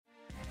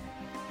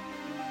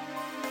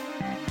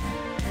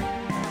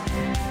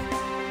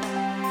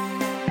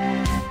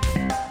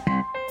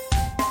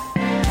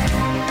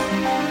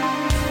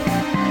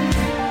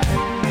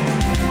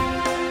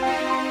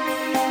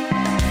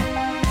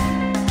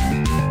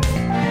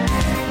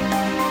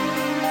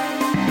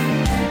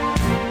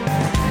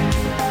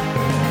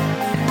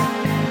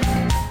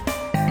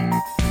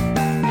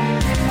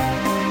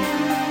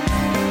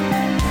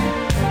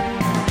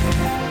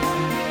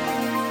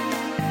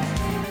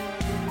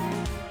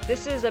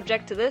This is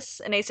Object to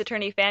This, an Ace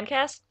Attorney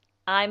fancast.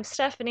 I'm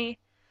Stephanie.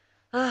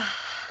 I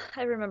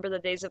remember the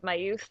days of my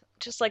youth,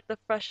 just like the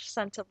fresh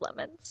scent of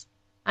lemons.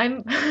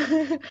 I'm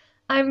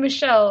I'm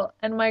Michelle,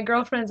 and my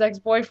girlfriend's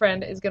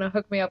ex-boyfriend is gonna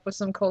hook me up with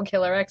some Cold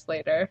Killer X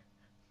later.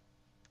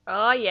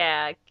 Oh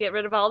yeah, get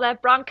rid of all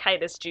that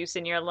bronchitis juice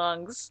in your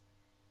lungs.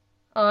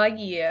 Aw,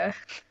 yeah.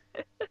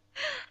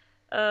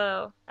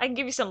 Oh, I can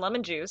give you some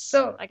lemon juice.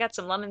 So I got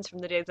some lemons from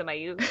the days of my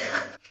youth.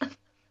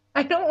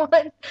 I don't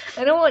want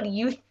I don't want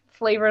youth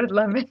flavored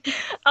lemon.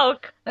 Oh,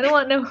 I don't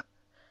want no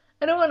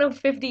I don't want no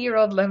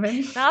 50-year-old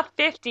lemons. not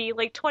 50,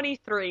 like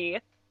 23.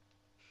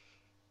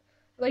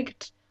 I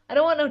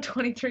don't want no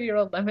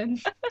 23-year-old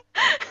lemons.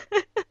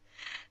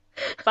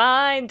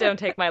 Fine, don't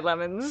take my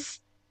lemons.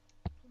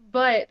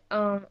 But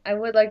I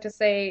would like to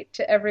say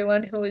to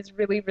everyone who is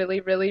really,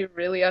 really, really,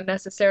 really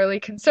unnecessarily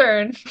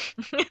concerned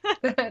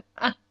that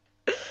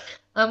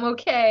I'm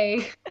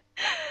okay.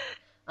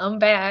 I'm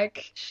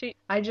back. She,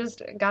 I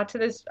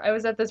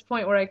was at this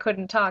point where I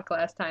couldn't talk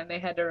last time they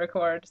had to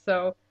record,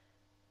 so,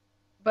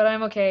 but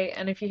I'm okay,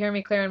 and if you hear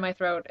me clearing my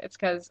throat, it's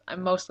because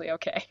I'm mostly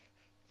okay.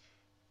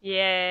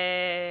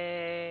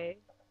 yay.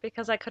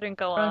 Because I couldn't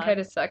go on.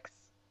 Bronchitis sucks.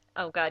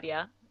 Oh God,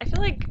 yeah. I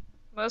feel like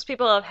most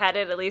people have had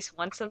it at least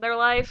once in their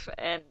life,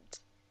 and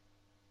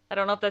I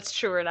don't know if that's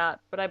true or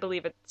not, but I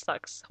believe it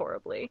sucks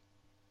horribly,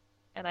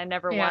 and I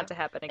never want Yeah. it to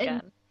happen And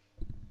again.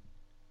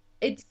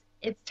 it's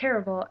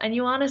terrible, and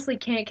you honestly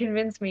can't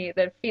convince me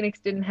that Phoenix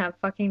didn't have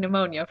fucking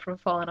pneumonia from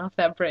falling off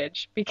that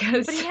bridge, But he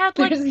because had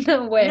like there's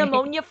no way.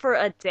 pneumonia for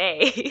a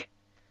day.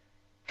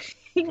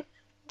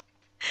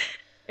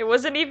 It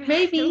wasn't even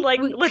Maybe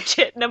like we,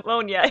 legit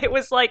pneumonia. It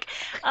was like,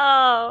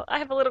 oh, I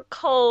have a little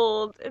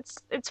cold.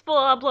 It's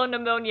full blown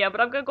pneumonia,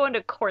 but I'm gonna go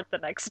into court the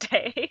next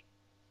day.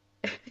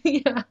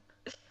 yeah.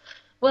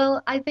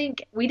 Well, I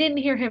think we didn't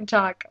hear him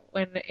talk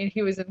when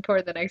he was in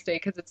court the next day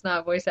because it's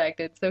not voice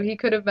acted, so he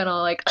could have been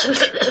all like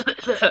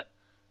the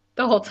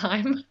whole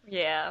time.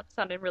 Yeah,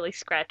 sounded really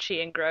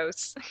scratchy and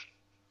gross.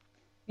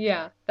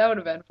 Yeah, that would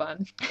have been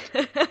fun.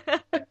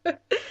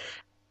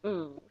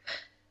 Ooh,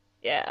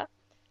 yeah.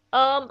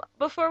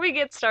 Before we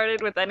get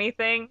started with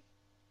anything,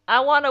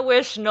 I want to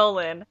wish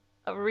Nolan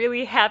a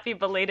really happy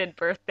belated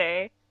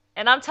birthday.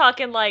 And I'm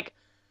talking like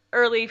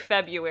early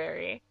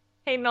February.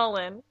 Hey,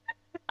 Nolan,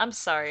 I'm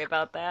sorry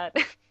about that.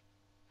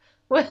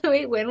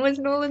 Wait, when was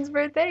Nolan's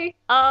birthday?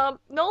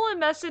 Nolan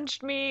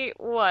messaged me,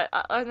 what?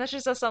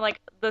 Messaged us on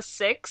like the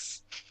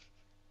 6th,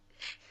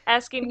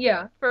 asking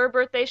Yeah, for a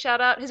birthday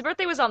shout out. His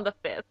birthday was on the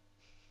 5th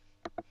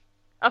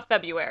of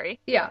February.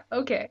 yeah,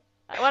 okay.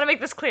 I want to make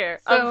this clear,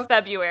 of So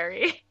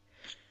February.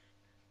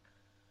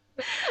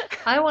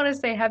 I want to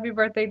say happy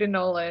birthday to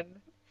Nolan,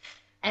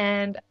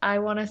 and I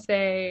want to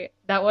say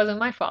that wasn't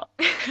my fault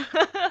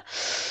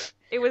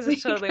It was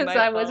totally because my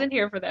I fault. wasn't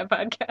here for that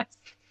podcast.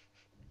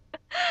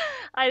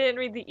 I didn't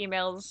read the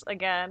emails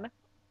again.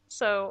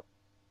 So,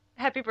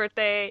 happy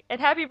birthday,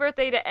 and happy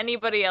birthday to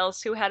anybody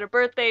else who had a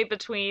birthday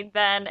between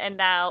then and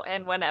now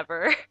and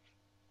whenever.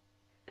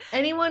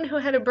 Anyone who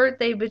had a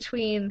birthday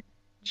between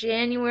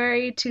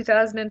January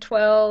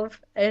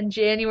 2012 and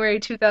January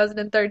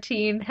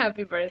 2013,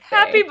 happy Happy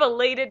birthday.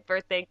 belated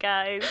birthday,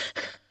 guys.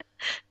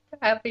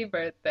 Happy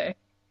birthday.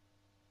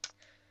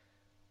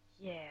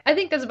 Yeah. I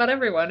think that's about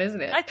everyone,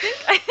 isn't I it? think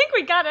I think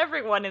we got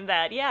everyone in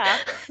that. Yeah.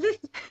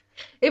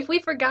 If we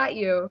forgot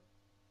you,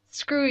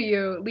 screw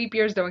you. Leap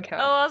years don't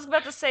count. Oh, I was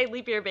about to say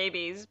leap year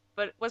babies,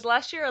 but was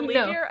last year a leap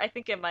No, year? I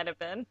think it might have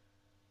been.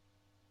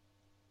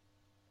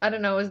 I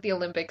don't know. It was the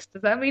Olympics.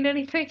 Does that mean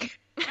anything?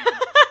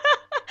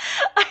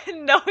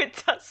 No,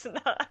 it does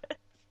not.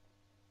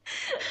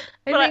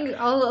 I But think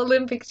all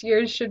Olympics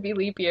years should be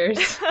leap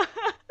years.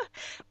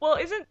 well,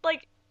 isn't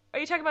like are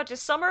you talking about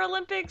just Summer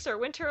Olympics or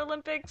Winter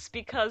Olympics?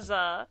 Because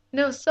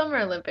No, Summer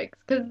Olympics,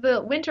 because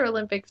the Winter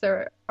Olympics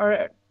are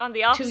on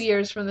the 2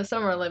 years from the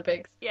Summer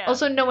Olympics. yeah.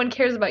 Also, no one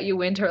cares about you,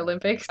 Winter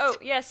Olympics. Oh,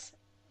 yes.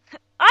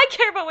 I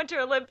care about Winter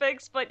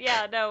Olympics, but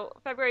yeah, no,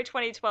 February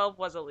 2012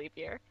 was a leap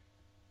year.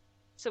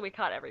 So we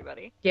caught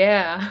everybody.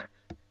 Yeah.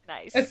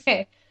 Nice.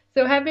 Okay.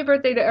 So happy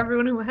birthday to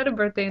everyone who had a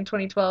birthday in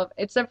 2012,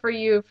 except for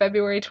you,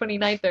 February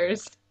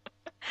 29ers.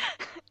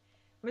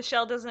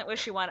 Michelle doesn't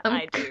wish you one, I'm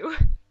I do.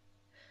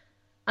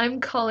 I'm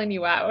calling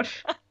you out.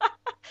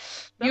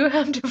 You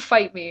have to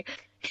fight me.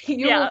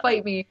 You will Yeah.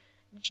 fight me.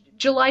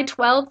 July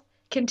 12th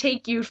can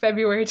take you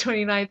February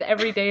 29th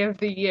every day of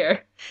the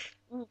year.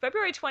 Ooh,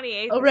 February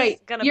 28th Oh, is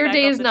right. gonna Your back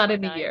day up is the not in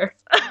the 29th. year.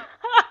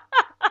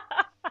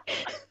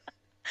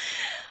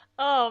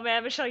 Oh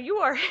man, Michelle,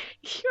 you're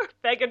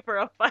begging for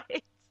a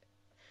fight.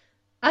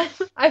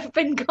 I've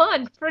been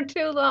gone for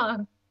too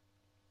long.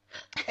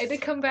 I had to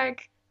come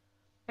back.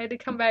 I had to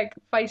come back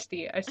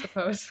feisty, I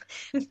suppose.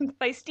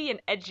 Feisty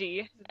and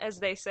edgy, as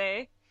they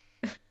say.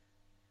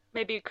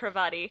 Maybe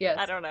cravati. I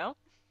Yes. don't know.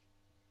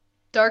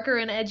 Darker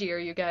and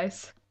edgier, you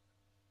guys.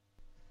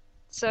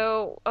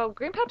 So, oh,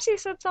 Green Pepsi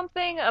said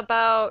something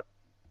about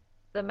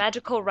the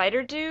magical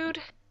writer dude.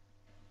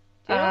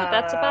 Do you know what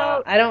that's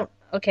about? I don't.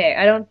 Okay,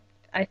 I don't.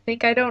 I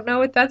think I don't know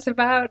what that's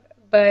about,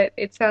 but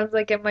it sounds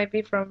like it might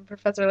be from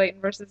Professor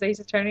Layton versus Ace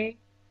Attorney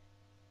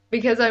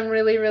because I'm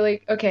really,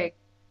 really okay.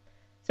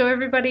 So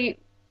everybody,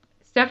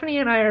 Stephanie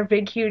and I are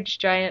big, huge,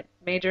 giant,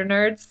 major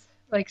nerds,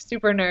 like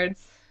super nerds,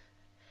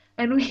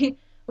 and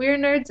we are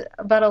nerds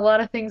about a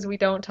lot of things we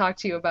don't talk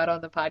to you about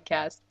on the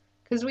podcast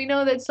because we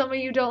know that some of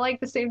you don't like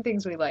the same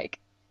things we like.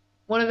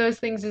 One of those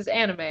things is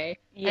anime, and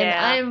I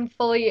Yeah. am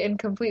fully and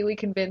completely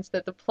convinced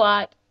that the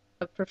plot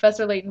of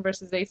Professor Layton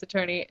versus Ace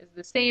Attorney is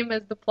the same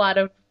as the plot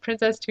of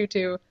Princess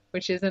Tutu,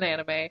 which is an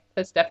anime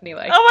that Stephanie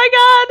likes. Oh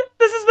my god!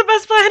 This is the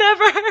best plan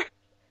ever!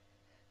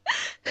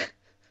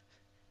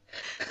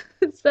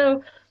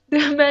 So,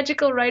 the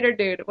magical writer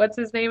dude, what's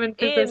his name in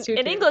Princess In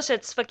Tutu? English,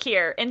 it's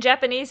fakir. In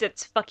Japanese,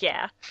 it's fuck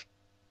yeah.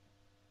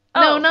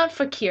 No, Oh. not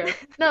Fakir.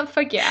 Not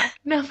fuck yeah.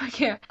 Not fuck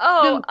yeah.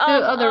 Oh, The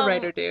other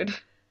writer dude.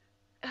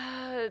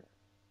 uh,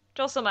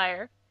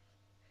 Drosselmeyer.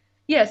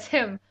 Yes,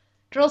 him.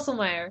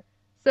 Drosselmeyer.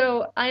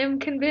 So I am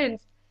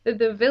convinced that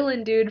the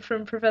villain dude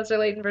from Professor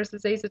Layton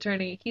versus Ace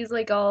Attorney, he's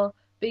like all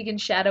big and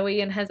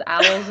shadowy and has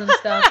owls and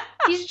stuff.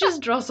 He's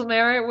just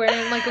Drosselmeyer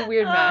wearing like a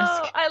weird Oh,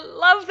 mask. I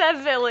love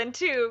that villain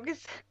too.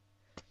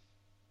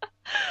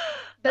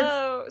 That's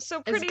Oh, so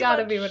it's pretty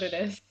gotta be what it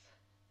much. is.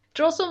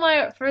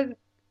 Drosselmeyer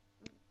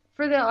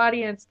for the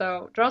audience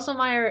though,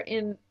 Drosselmeyer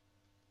in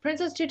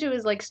Princess Tutu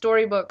is like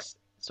storybooks,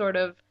 sort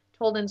of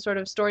told in sort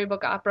of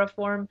storybook opera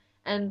form,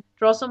 and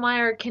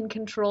Drosselmeyer can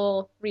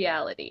control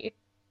reality.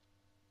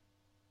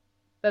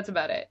 That's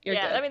about it. You're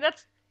Yeah, I good. mean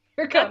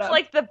You're caught that's up.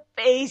 like the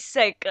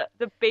basic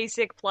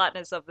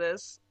plotness of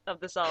this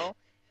all.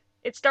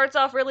 It starts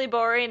off really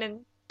boring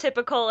and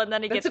typical, and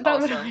then it That's gets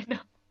about what I awesome. know.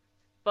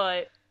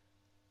 But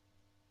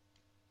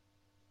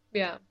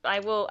Yeah. I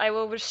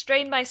will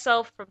restrain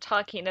myself from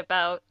talking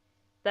about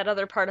that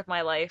other part of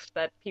my life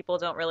that people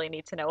don't really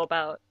need to know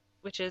about,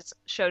 which is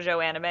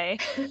shoujo anime.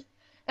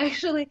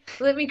 Actually,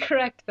 let me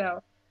correct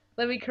though.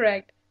 Let me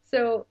correct.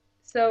 So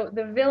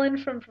the villain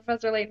from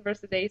Professor Layton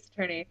versus Ace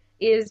Attorney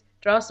is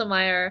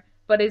Drosselmeyer,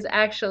 but is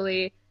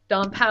actually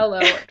Don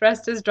Paolo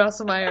dressed as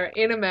Drosselmeyer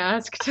in a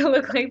mask to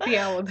look like the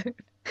owl dude.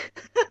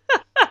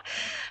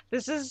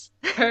 This is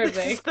this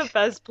is the Perfect.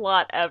 best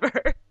plot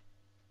ever.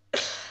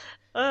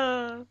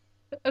 Uh,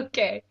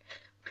 Okay,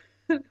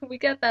 we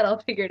got that all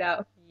figured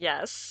out.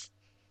 yes.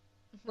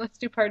 Let's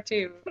do part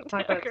two.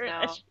 Talk about it Darker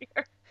and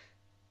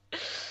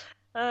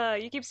now.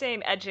 edgier. You keep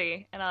saying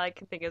edgy, and all I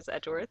can think is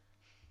Edgeworth.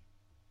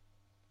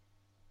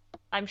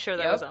 I'm sure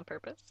that was Yep, on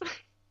purpose.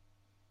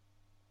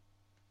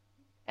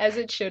 as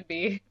it should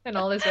be, and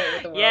all is right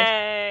with the world.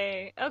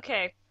 Yay!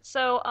 Okay,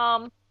 so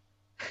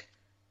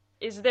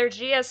is there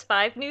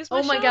GS5 news,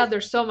 Oh my God, Michelle?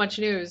 there's so much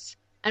news.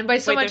 And by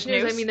so Wait, much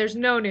there's news, I mean news? there's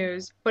no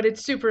news, but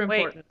it's super Wait,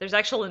 important. there's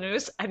actual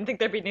news? I didn't think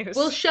there'd be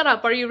Well, news. shut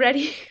up. Are you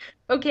ready?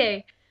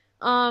 Okay.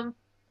 Um,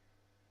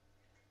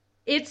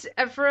 it's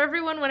for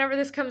everyone whenever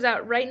this comes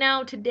out. Right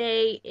now,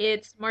 today,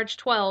 it's March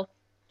 12th,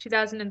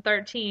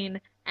 2013,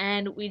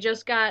 and we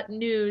just got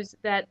news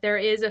that there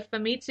is a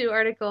Famitsu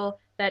article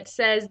that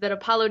says that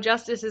Apollo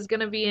Justice is going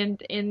to be in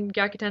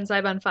Gyakuten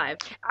Saiban 5.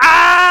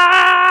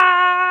 Ah!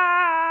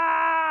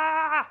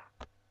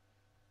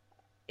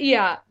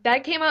 Yeah,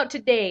 that came out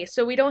today,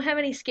 so we don't have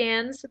any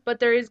scans, but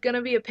there is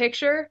gonna be a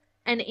picture,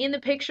 and in the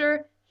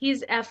picture,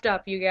 he's effed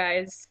up, you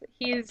guys.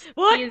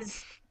 What?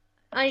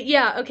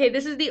 Yeah, okay,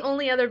 this is the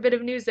only other bit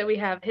of news that we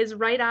have. His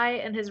right eye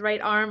and his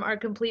right arm are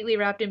completely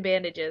wrapped in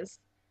bandages.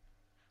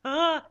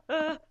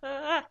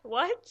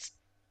 What?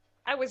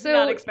 I was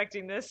not So,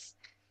 expecting this.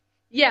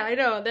 yeah, I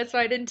know, that's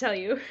why I didn't tell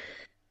you. So,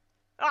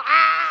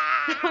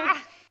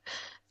 Ah!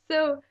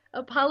 so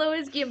Apollo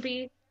is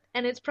Gimpy,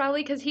 and it's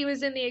probably because he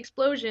was in the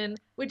explosion,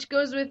 which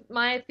goes with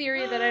my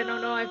theory that I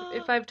don't know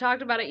if I've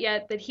talked about it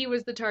yet, that he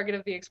was the target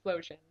of the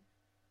explosion.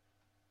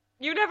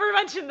 You never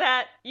mentioned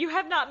that. You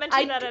have not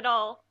mentioned I that at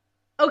all.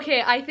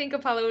 Okay, I think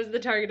Apollo was the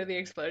target of the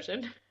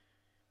explosion.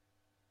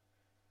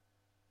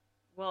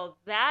 Well,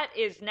 that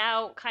is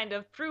now kind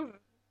of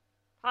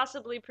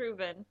possibly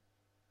proven.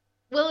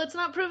 Well, it's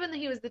not proven that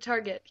he was the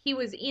target. He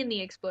was in the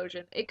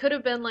explosion. It could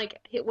have been like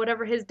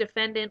whatever his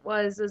defendant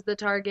was the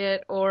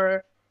target,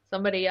 or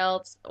somebody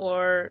else,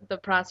 or the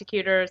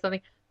prosecutor or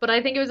something. But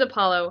I think it was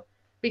Apollo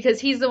because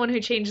he's the one who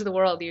changed the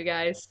world, you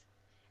guys.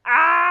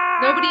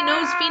 Nobody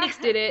knows Ah! Phoenix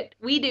did it.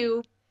 We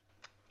do.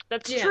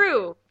 That's Yeah.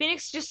 true.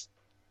 Phoenix just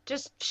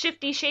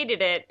shifty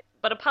shaded it,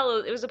 but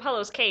it was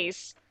Apollo's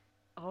case.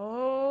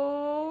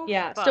 Oh,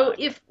 Yeah. So fuck.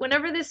 if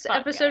whenever this Fuck,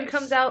 episode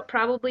comes guys. out,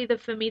 probably the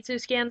Famitsu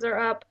scans are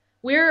up.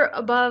 We're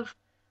above,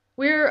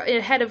 we're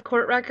ahead of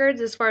court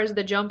records as far as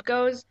the jump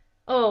goes.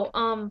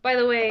 Oh, by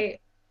the way,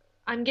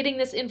 I'm getting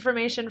this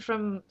information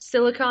from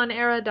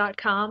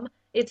siliconera.com.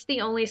 It's the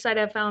only site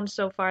I've found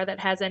so far that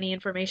has any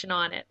information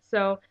on it.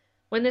 So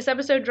when this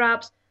episode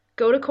drops,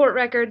 go to court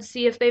records,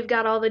 see if they've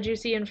got all the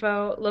juicy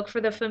info, look for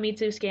the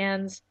Famitsu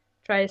scans,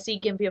 try to see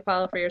Gimpy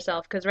Apollo for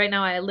yourself, because right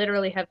now I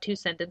literally have two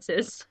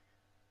sentences.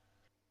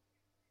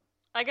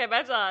 Okay,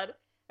 that's odd.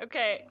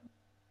 Okay,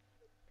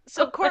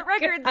 so Oh my court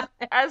records, god.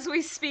 as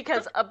we speak,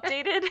 has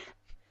Updated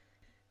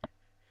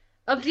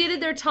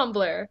their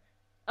Tumblr.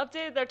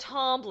 updated their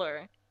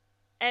Tumblr.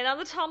 And on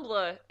the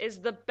Tumblr is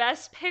the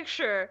best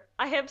picture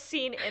I have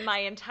seen in my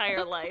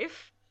entire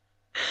life.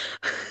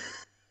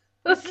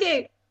 This is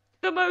Okay.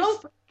 the Oh,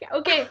 most.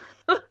 okay.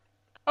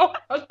 Oh,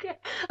 okay.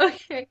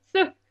 Okay.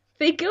 So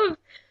think of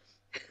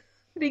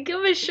think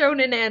of a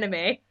shonen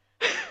anime.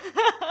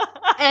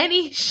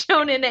 Any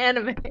shonen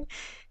anime.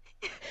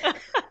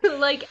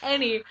 Like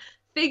any.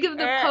 Think of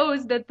the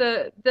pose that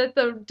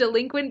the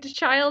delinquent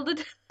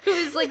child who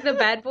is like the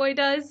bad boy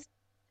does.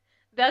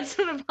 That's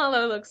what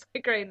Apollo looks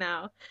like right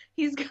now.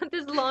 He's got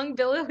this long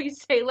billowy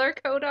sailor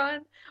coat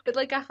on with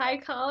like a high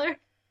collar.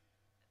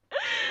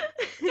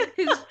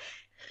 His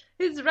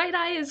his right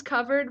eye is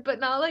covered, but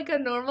not like a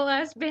normal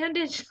ass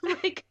bandage.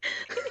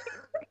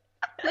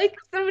 Like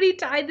somebody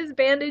tied this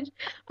bandage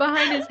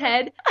behind his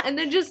head and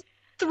then just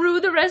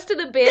threw the rest of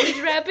the bandage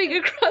wrapping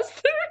across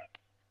the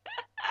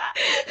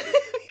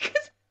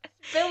because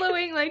he's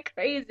billowing like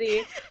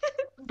crazy.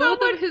 Both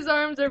Someone of his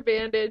arms are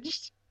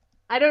bandaged.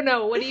 I don't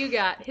know. What do you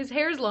got? His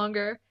hair's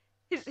longer.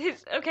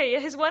 his okay, yeah,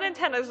 his one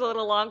antenna is a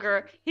little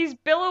longer. He's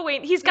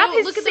billowing. He's got No,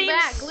 his look at the same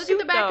back. Look at the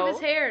suit back of his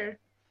though. hair.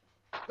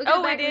 Look at the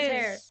Oh, back it of his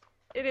hair. is.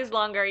 It is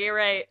longer. You're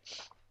right.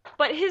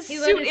 But his He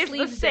let suit his is the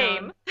sleeves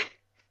same. down.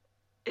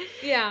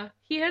 Yeah,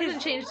 he His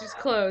hasn't changed his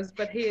clothes,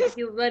 but he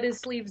let his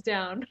sleeves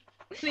down.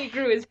 And he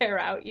grew his hair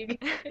out. You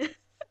guys.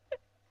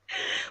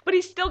 but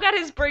he's still got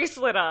his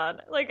bracelet on.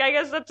 Like I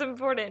guess that's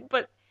important.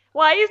 But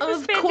why is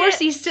this Of course,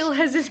 he still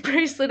has his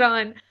bracelet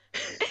on.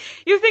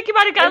 You think he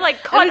might have got like I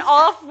cut was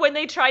off when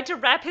they tried to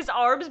wrap his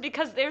arms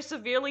because they're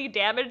severely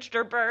damaged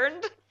or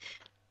burned?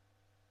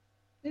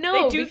 They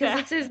No, do because that.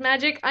 it's his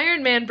magic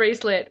Iron Man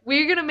bracelet.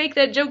 We're gonna make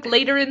that joke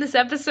later in this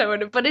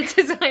episode, but it's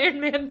his Iron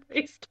Man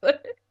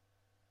bracelet.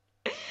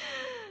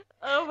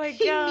 Oh my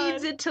He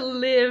needs god. it to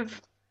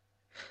live.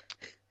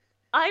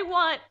 I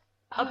want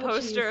a Oh,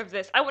 poster jeez. of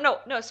this. I want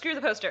no, screw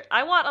the poster.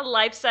 I want a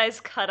life-size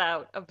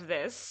cutout of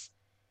this.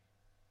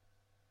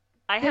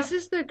 I This have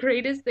is the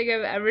greatest thing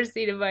I've ever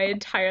seen in my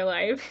entire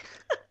life.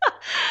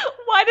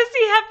 Why does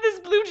he have this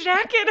blue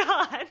jacket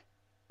on?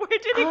 Where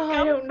did it Oh, I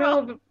come don't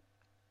from? know.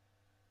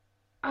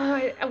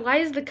 But, why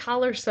is the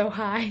collar so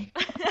high?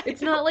 I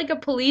It's not don't like a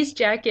police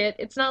jacket.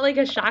 It's not like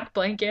a shock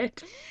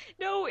blanket.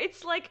 know.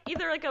 It's like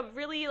either like a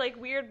really like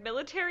weird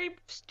military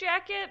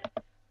jacket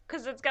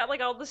because it's got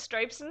like all the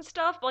stripes and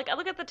stuff. But, like I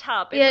look at the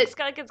top, it Yeah, looks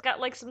like it's got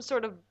like some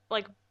sort of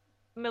like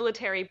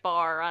military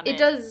bar on it it.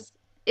 does.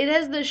 It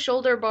has the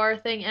shoulder bar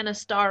thing and a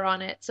star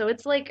on it, so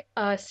it's like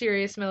a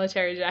serious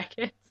military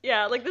jacket.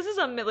 Yeah, like this is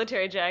a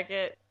military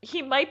jacket.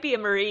 He might be a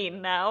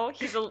marine now.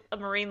 He's a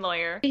marine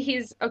lawyer.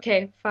 He's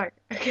okay, fuck.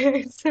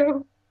 Okay,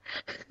 so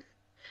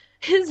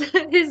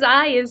his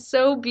eye is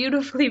so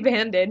beautifully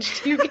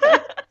bandaged. You can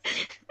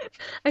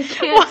I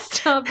can't What?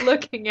 stop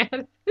looking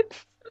at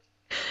it.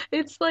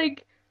 It's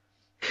like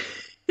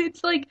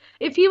it's like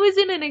if he was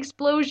in an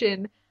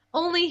explosion,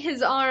 only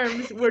his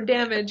arms were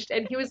damaged,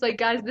 and he was like,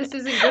 "Guys, this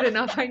isn't good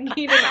enough. I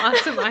need an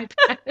awesome eye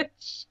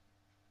patch."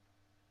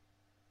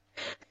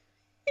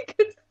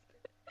 Because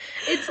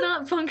it's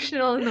not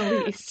functional in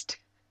the least.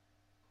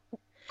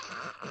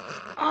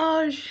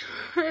 Oh,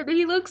 shit,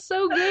 he looks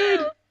so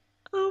good.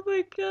 Oh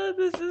my god,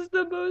 this is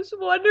the most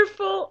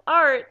wonderful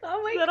art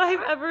Oh my that I've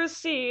God. ever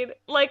seen.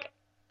 Like,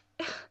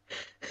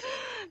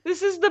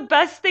 this is the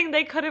best thing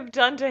they could have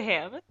done to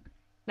him.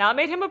 Not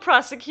made him a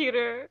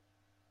prosecutor.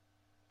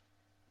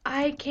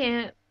 I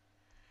can't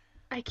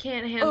I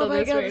can't Oh handle my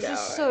this god, right this is now.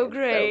 so It's so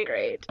great.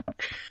 great.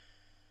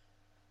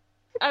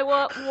 I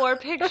want more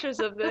pictures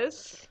of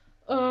this.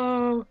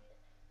 Oh,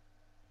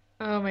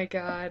 oh my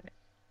God.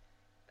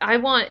 I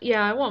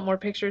want more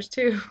pictures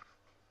too.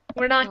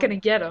 We're not Oh, gonna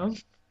get them.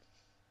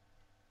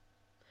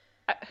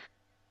 I,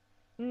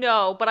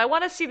 no, but I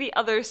want to see the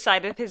other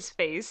side of his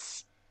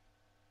face.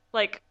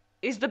 Like,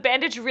 is the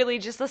bandage really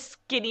just a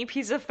skinny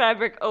piece of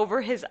fabric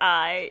over his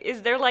eye?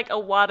 Is there like a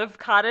wad of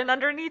cotton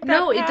underneath that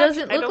No, it patch?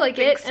 doesn't I look don't like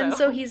think it, and so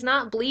so. he's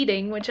not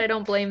bleeding, which I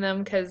don't blame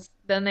them because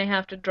then they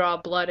have to draw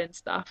blood and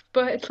stuff.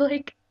 But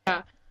like,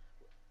 yeah.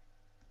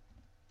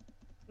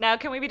 Now,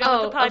 can we be done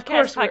with the Oh, of podcast?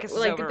 course, we're Podcast is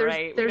like over, there's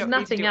right? We there's don't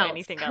need to nothing do else.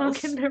 anything How else.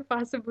 can there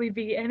possibly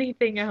be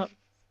anything else?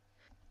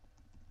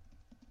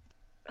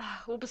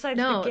 Well,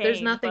 besides the No, there's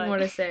game, nothing but more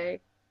to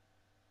say.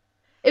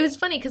 It was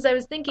funny because I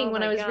was thinking oh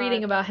when my I was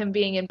reading god. about him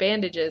being in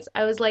bandages,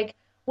 I was like,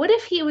 what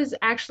if he was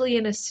actually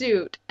in a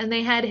suit and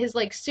they had his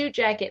like suit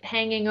jacket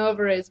hanging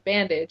over his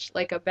bandage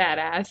like a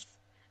badass,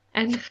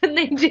 and then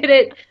they did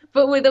it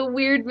but with a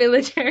weird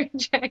military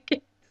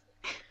jacket.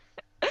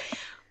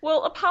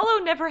 Well, Apollo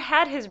never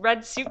had his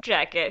red suit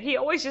jacket. He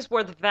always just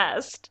wore the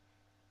vest.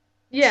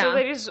 So Yeah.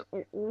 they just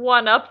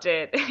one-upped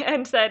it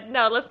and said,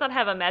 "No, let's not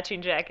have a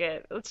matching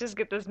jacket. Let's just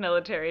get this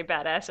military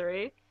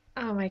badassery."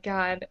 Oh my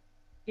God.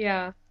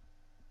 Yeah.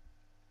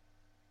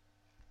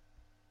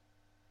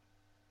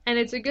 And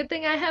it's a good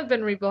thing I have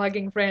been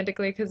reblogging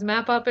frantically because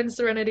Map Up and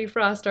Serenity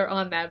Frost are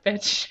on that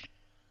bitch.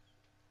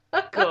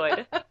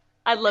 Good.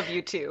 I love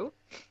you too.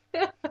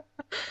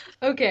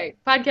 Okay,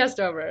 podcast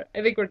over.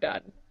 I think we're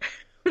done.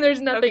 There's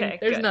nothing. Okay,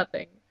 There's good.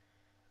 nothing.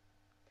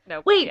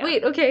 Nope, Wait, yeah.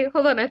 wait. Okay,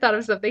 hold on. I thought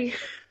of something.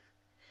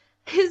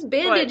 His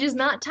bandage What? is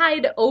not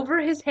tied over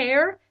his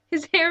hair.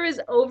 His hair is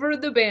over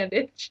the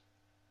bandage.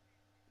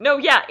 No,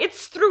 yeah,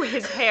 it's through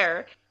his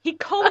hair. He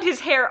combed his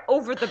hair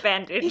over the He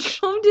bandage.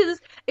 combed his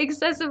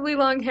excessively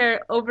long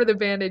hair over the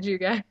bandage, you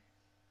guys.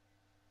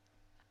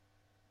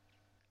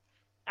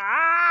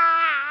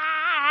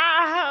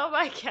 Ah! Oh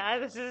my god,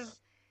 this is.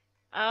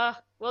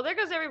 Well, there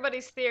goes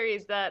everybody's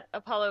theories that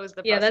Apollo is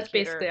the Yeah, that's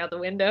prosecutor. basically out the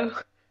window.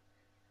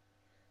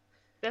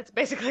 That's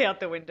basically out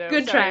the window.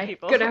 Good Sorry, try.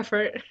 people. Good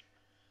effort.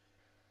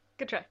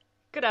 Good try.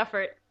 Good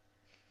effort.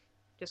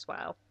 Just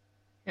wow.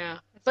 Yeah.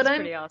 This But is I'm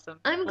pretty awesome.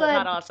 I'm Well,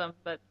 not glad. awesome,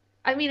 but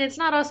I mean, it's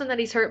not awesome that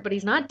he's hurt, but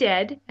he's not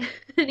dead,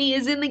 and he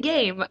is in the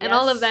game, and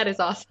all of yes, that is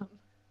awesome.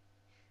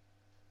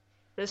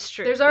 this is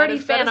true. There's That already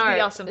is that fan is the art.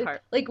 awesome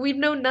part. Like we've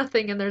known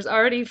nothing, and there's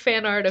already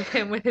fan art of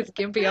him with his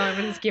gimpy arm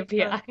and his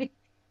gimpy Uh, eye.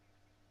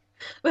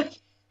 Like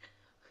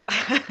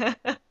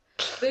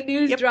the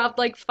news Yep. dropped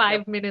like Yep.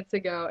 5 minutes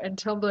ago, and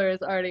Tumblr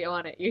is already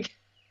on it. You,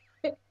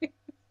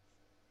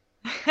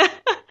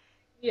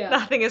 yeah,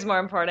 Nothing is more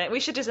important. We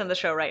should just end the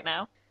show right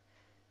now.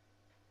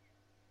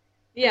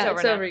 It's yeah, over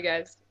it's now. over, you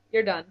guys.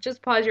 You're done.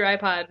 Just pause your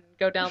iPod and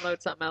go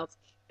download something else.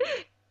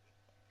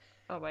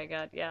 Oh my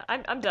god, yeah.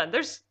 I'm done.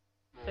 There's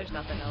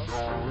nothing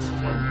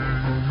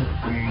else.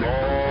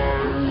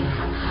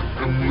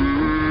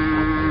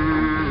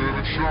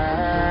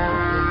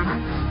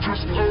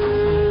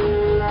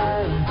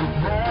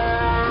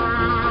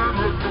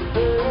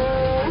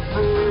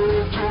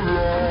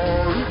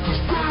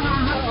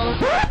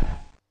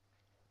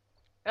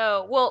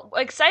 Oh, well,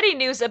 exciting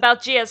news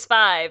about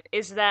GS5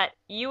 is that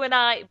you and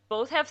I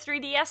both have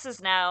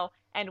 3DSs now,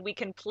 and we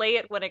can play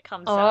it when it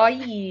comes Oh out.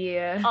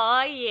 yeah.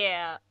 Aw,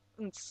 yeah.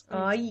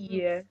 Oh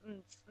yeah.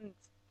 Mm.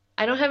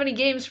 I don't have any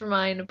games for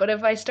mine, but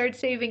if I start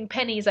saving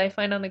pennies I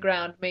find on the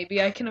ground,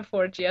 maybe I can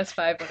afford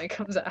GS5 when it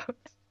comes out.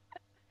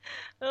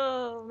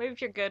 Oh, maybe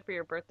if you're good for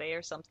your birthday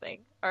or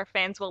something. Our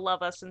fans will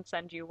love us and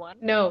send you one.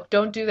 No,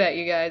 don't do that,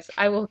 you guys.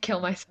 I will kill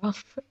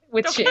myself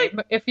with Okay. shame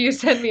if you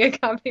send me a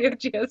copy of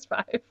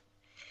GS5.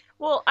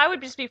 Well, I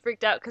would just be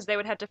freaked out because they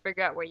would have to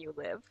figure out where you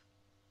live.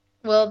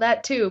 Well,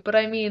 that too, but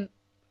I mean,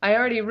 I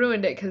already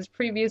ruined it because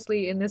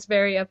previously in this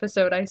very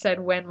episode I said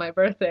when my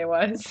birthday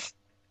was.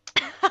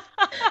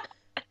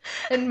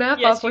 And Yes,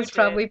 Map-Up you was did.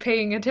 probably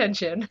paying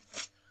attention.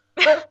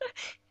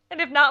 And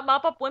if not,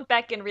 Mop Up went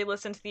back and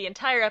re-listened to the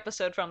entire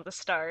episode from the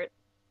start,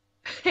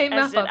 Hey,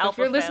 as an Map-Up, if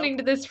alpha you're fail. listening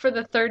to this for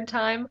the third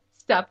time,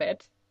 stop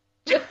it.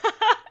 Just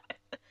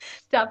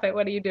stop it.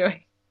 What are you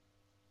doing?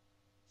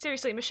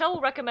 Seriously, Michelle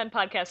will recommend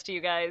podcasts to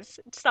you guys.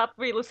 Stop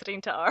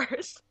re-listening to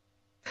ours.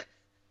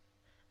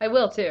 I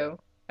will too.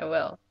 I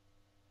will.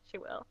 She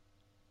will.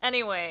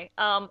 Anyway,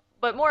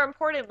 but more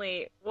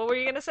importantly, what were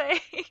you gonna say?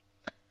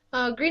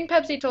 Green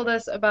Pepsi told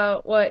us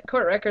about what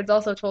Court Records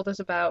also told us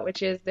about,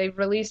 which is they've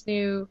released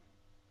new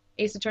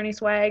Ace Attorney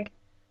swag,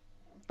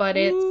 but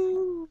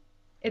Woo.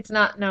 it's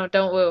not, no,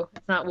 don't woo.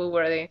 It's not woo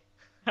worthy.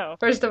 Oh.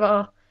 First of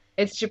all,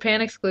 it's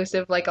Japan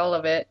exclusive like all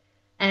of it.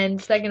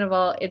 And second of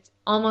all, it's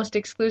almost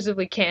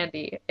exclusively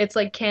candy. It's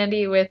like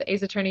candy with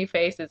Ace Attorney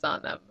faces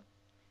on them.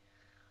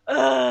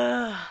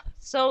 Ugh,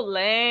 so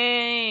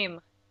lame.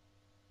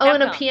 Oh,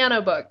 and a Capcom.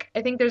 piano book.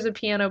 I think there's a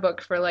piano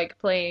book for like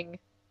playing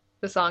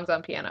the songs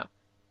on piano,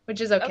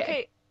 which is okay.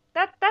 Okay,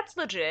 that's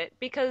legit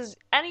because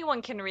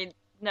anyone can read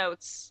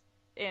notes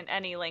in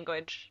any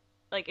language.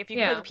 Like if you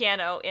play the Yeah.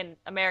 piano in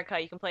America,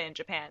 you can play it in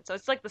Japan. So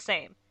it's like the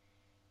same.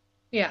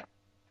 Yeah.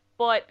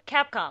 But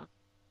Capcom,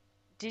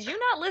 did you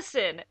not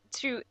listen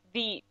to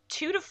the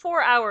 2 to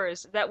 4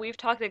 hours that we've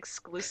talked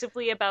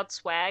exclusively about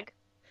swag?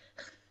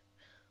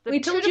 The We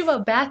two told to you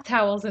about bath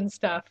towels and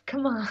stuff.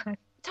 Come on.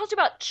 told you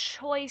about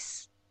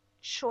choice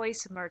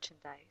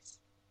merchandise.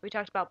 We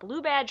talked about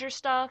Blue Badger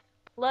stuff,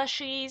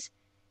 plushies,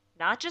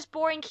 not just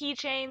boring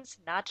keychains,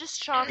 not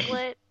just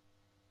chocolate.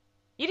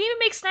 You didn't even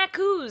make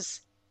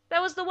snackoos.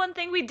 That was the one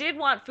thing we did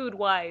want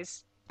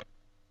food-wise.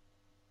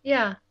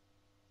 Yeah.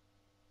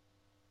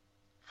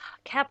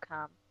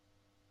 Capcom,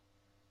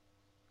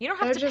 you don't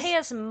have They're to just pay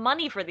us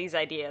money for these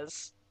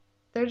ideas.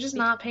 they're just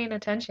not paying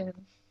attention.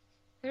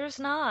 There's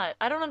not.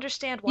 I don't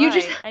understand You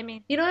just why. I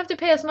mean, you don't have to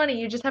pay us money.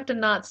 You just have to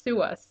not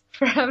sue us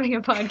for having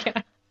a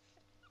podcast.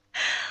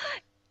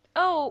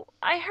 oh,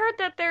 I heard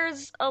that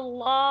there's a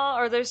law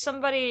or there's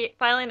somebody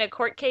filing a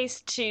court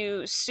case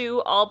to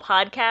sue all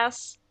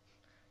podcasts.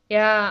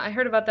 Yeah, I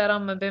heard about that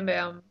on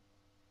Mabimbam.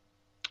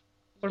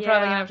 We're probably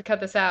gonna Yeah, have to cut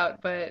this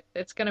out, but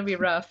it's gonna be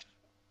rough.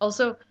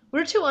 Also,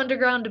 we're too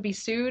underground to be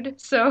sued,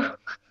 so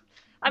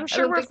I'm I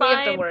sure don't we're think we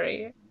have to fine.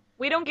 worry.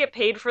 We don't get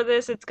paid for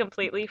this. It's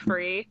completely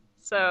free.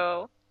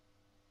 So,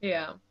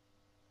 Yeah.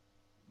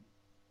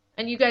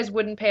 And you guys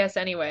wouldn't pay us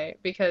anyway,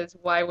 because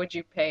why would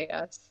you pay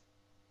us?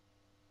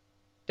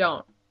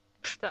 Don't.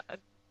 uh,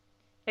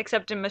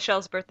 except in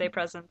Michelle's birthday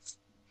presents.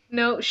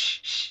 No,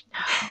 shh,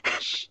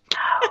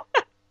 no.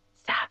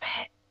 Stop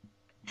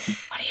it.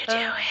 What are you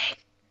Uh, doing?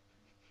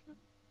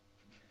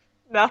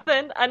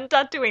 Nothing. I'm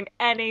not doing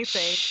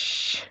anything.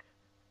 Shh.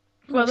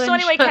 Well So then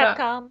anyway, shut up.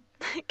 Capcom,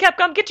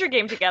 Capcom, get your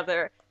game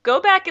together. Go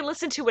back and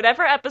listen to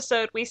whatever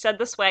episode we said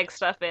the swag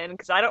stuff in,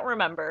 because I don't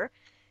remember.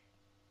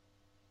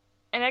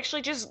 And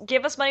actually just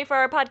give us money for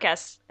our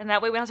podcasts, and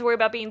that way we don't have to worry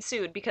about being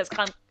sued because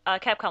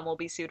Capcom will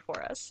be sued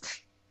for us.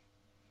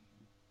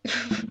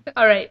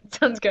 All right,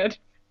 sounds good.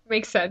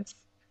 Makes sense.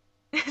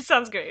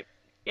 Sounds great.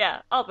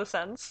 Yeah, all the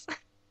sense.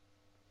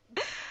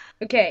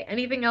 Okay,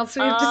 anything else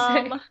we have to Um,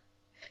 say?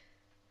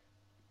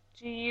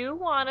 do you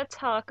want to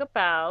talk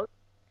about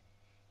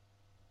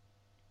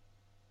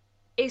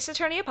Ace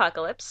Attorney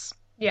Apocalypse,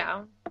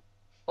 Yeah.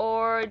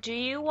 or do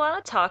you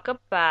want to talk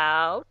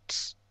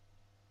about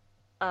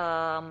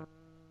um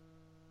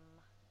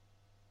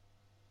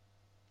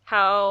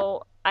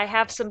how I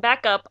have some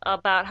backup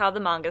about how the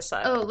manga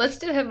Oh, suck? let's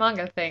do the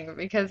manga thing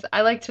because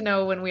I like to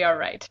know when we are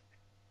right.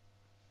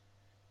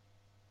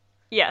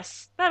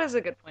 Yes, that is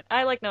a good point.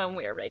 I like knowing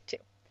we are right too.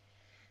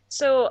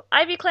 So,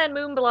 Ivy Clan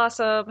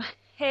Moonblossom,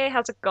 hey,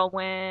 how's it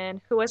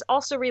going? Who has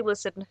also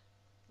re-listened,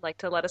 like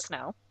to let us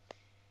know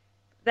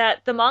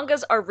that the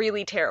mangas are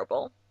really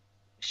terrible.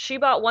 She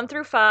bought 1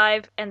 through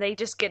 5, and they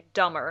just get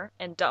dumber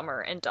and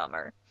dumber and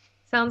dumber.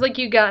 Sounds like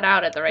you got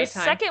out at the The right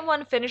time. second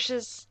one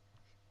finishes.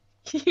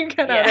 You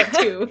got out at Yeah.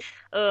 2.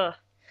 Ugh.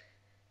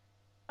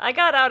 I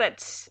got out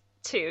at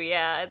 2,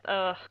 yeah.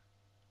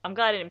 I'm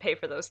glad I didn't pay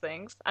for those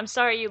things. I'm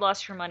sorry you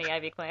lost your money,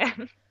 Ivy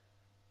Clan.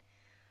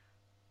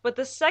 But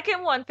the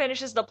second one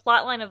finishes the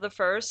plotline of the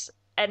first,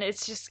 and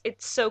it's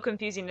so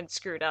confusing and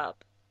screwed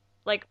up.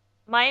 Like,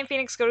 Maya and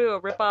Phoenix go to a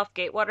rip-off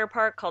Gatewater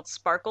park called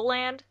Sparkle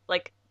Land.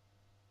 Like,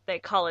 they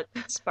call it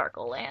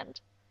Sparkle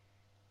Land.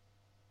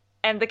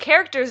 And the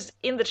characters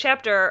in the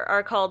chapter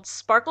are called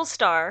Sparkle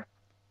Star,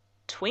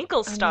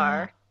 Twinkle Oh no.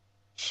 Star,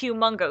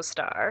 Humongo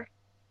Star.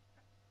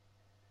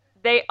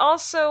 They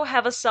also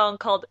have a song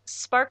called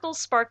Sparkle,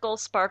 Sparkle,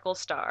 Sparkle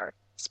Star,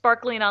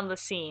 sparkling on the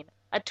scene.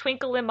 A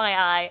twinkle in my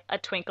eye, a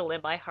twinkle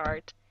in my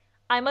heart.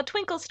 I'm a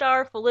twinkle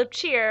star full of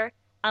cheer.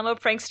 I'm a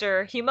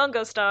prankster,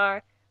 humongo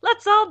star.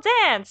 Let's all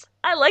dance!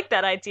 I like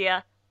that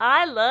idea.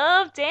 I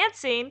love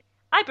dancing.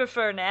 I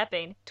prefer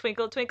napping.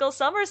 Twinkle, twinkle,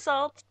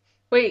 somersault.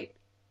 Wait,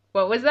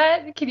 what was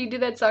that? Can you do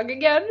that song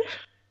again?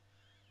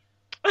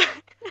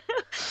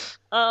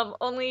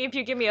 Only if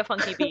you give me a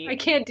funky I beat.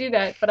 can't do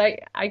that, but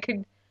I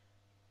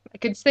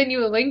could send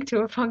you a link to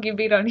a funky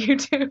beat on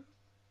YouTube.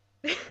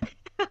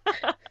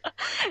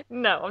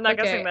 No, I'm not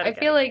gonna sing Okay, that I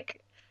feel again.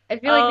 like I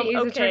feel like the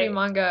Ace Attorney Okay.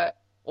 manga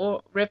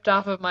ripped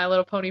off of My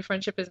Little Pony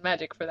Friendship is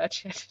Magic for that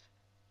shit.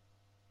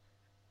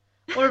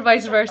 Or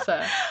vice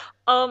versa.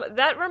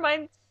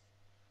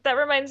 That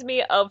reminds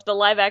me of the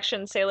live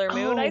action Sailor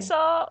Moon I Oh,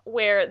 saw,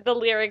 where the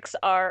lyrics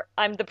are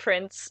I'm the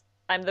prince,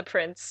 I'm the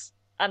prince,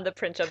 I'm the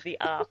prince of the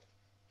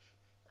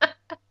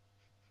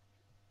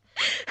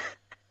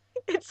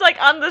It's like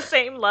on the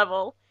same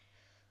level.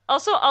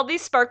 Also, all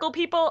these sparkle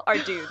people are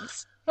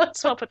dudes.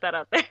 Just want to put that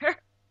out there.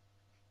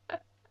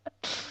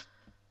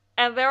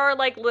 And there are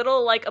like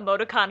little like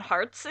emoticon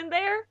hearts in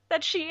there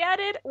that she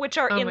added, which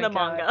are oh in my the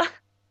God. manga.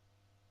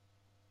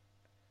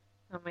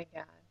 Oh my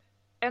God.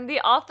 And the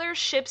author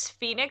ships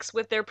Phoenix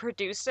with their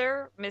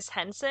producer, Miss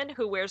Henson,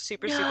 who wears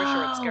super, super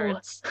short No.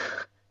 skirts.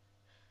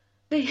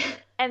 They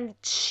And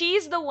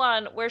she's the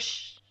one where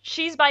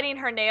she's biting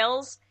her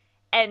nails,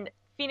 and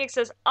Phoenix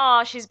says,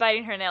 "Aw, she's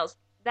biting her nails."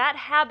 That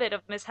habit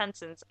of Miss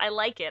Henson's, I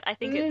like it. I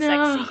think it's no.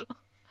 sexy.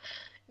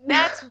 No.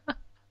 That's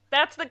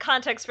that's the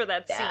context for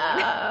that scene.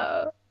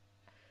 No.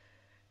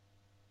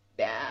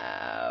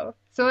 No.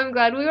 So I'm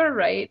glad we were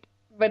right,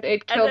 but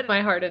it And killed then,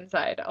 my heart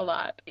inside a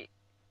lot.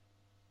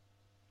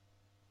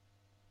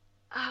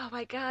 oh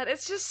my god,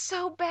 it's just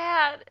so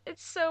bad.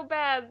 It's so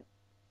bad.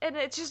 And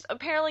it just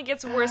apparently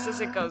gets worse as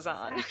it goes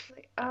on.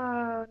 Exactly.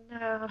 Oh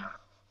no.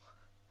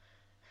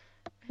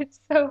 It's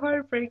so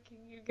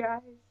heartbreaking, you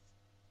guys.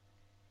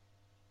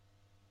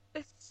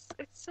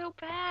 It's so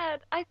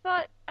bad. I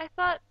thought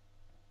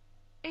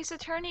Ace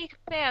Attorney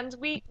fans,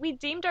 we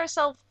deemed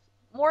ourselves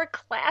more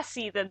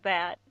classy than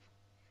that.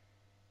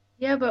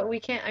 Yeah, but we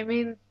can't. I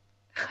mean,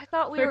 I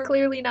thought we we're were.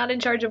 clearly not in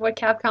charge of what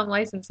Capcom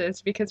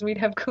licenses because we'd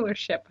have cooler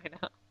shit by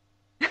now.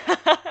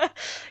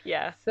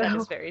 Yeah, that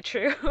is So, very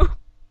true.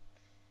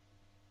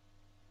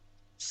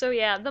 So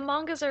yeah, the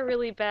mangas are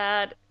really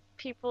bad.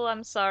 People,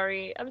 I'm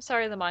sorry. I'm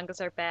sorry the mangas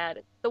are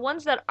bad. The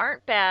ones that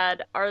aren't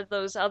bad are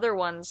those other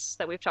ones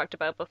that we've talked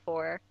about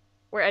before,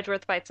 where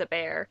Edgeworth fights a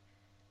bear.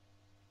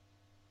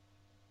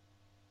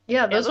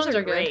 yeah, Yeah, those those ones are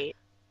are good. great.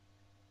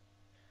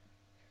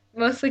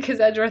 Mostly because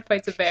Edgeworth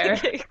fights a bear.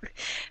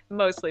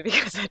 Mostly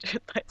because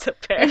Edgeworth fights a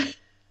bear.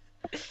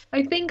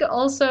 I think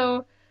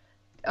also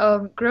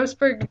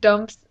Grossberg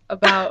dumps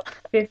about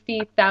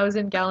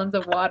 50,000 gallons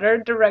of water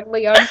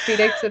directly on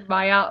Phoenix and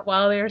Maya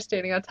while they are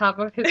standing on top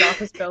of his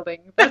office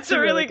building. That's That's a a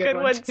really really good good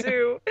one one too.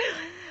 too.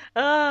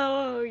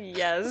 Oh,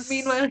 yes.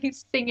 Meanwhile,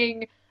 he's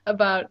singing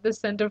about the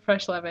scent of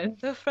fresh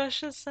lemons. The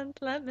freshest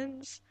scent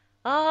lemons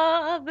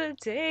are the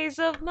days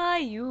of my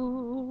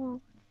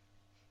youth.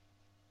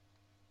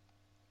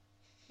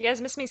 You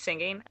guys miss me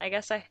singing? I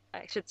guess I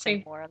should sing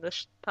I, more on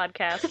this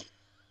podcast.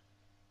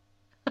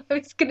 I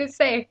was gonna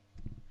say,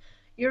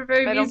 you're If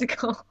very I don't,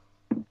 musical.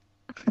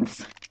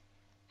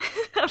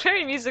 I'm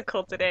very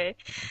musical today.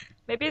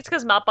 Maybe it's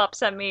because Mop Up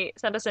sent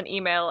us an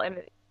email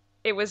and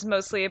it was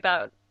mostly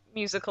about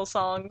musical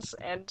songs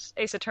and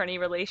Ace Attorney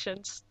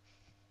relations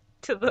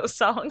to those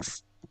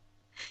songs.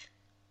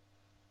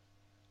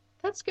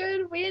 That's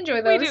good. We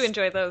enjoy We do those.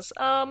 enjoy those.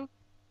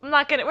 We're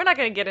not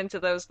gonna get into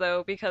those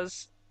though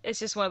because it's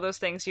just one of those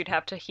things you'd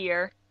have to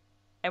hear,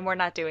 and we're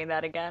not doing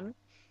that again.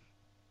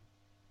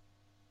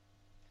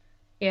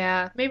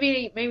 Yeah,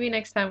 maybe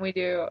next time we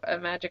do a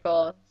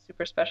magical,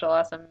 super special,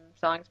 awesome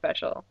song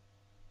special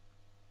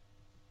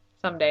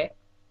someday.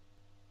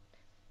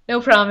 No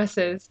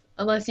promises,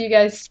 unless you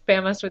guys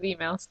spam us with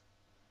emails.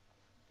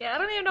 Yeah, I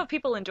don't even know if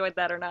people enjoyed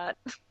that or not.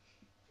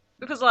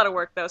 It was a lot of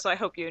work though, so I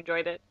hope you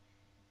enjoyed it.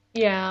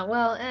 Yeah,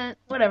 well,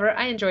 whatever.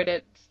 I enjoyed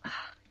it.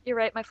 You're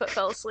right, my foot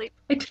fell asleep.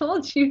 I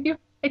told you.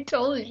 I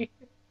told you.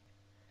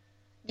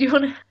 Do you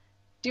wanna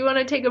do you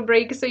wanna take a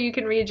break so you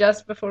can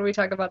readjust before we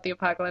talk about the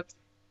apocalypse?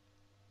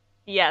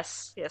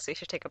 Yes, yes, we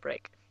should take a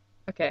break.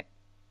 Okay.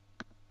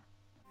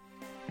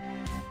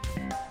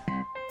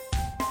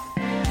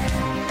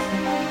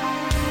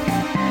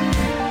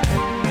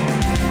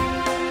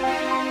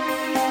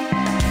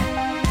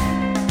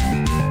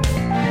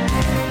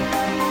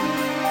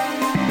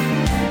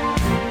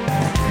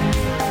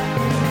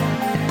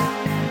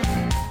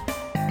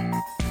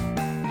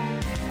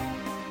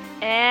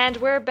 And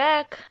we're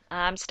back.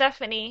 I'm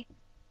Stephanie.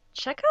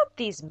 Check out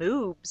these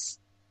moves.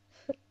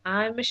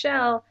 I'm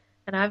Michelle,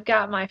 and I've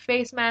got my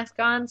face mask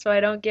on so I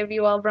don't give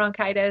you all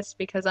bronchitis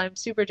because I'm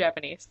super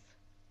Japanese.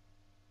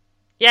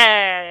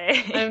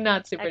 Yay! I'm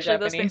not super Actually,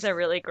 those things Japanese. are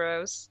really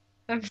gross.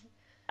 I'm,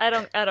 I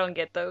don't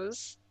get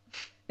those.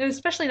 and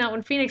especially not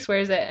when Phoenix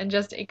wears it and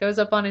just it goes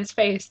up on his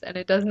face and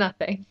it does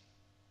nothing.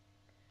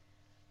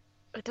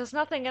 It does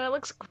nothing and it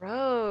looks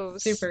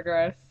gross. Super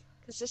gross.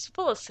 Because it's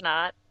full of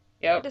snot.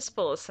 It Yep. is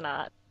full of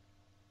snot.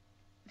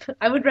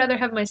 I would rather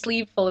have my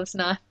sleeve full of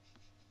snot.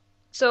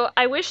 So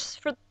I wish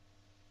for.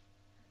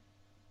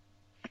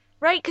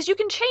 Right, because you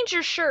can change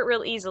your shirt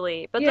real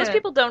easily, but those Yeah.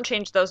 people don't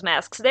change those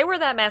masks. They wear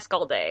that mask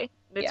all day.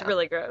 It's Yeah.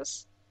 really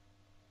gross.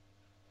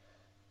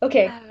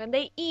 Okay. And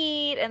they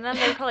eat, and then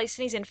they're probably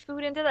sneezing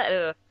food into that.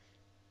 Ugh.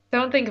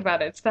 Don't think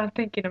about it. Stop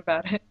thinking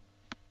about it.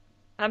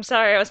 I'm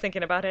sorry, I was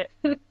thinking about it.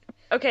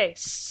 Okay,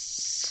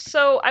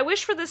 so I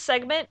wish for this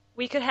segment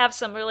we could have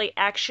some really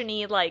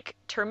actiony, like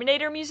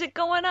Terminator music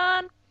going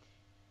on,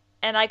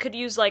 and I could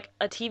use like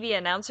a TV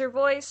announcer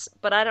voice,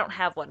 but I don't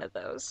have one of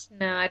those.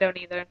 No, I don't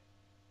either.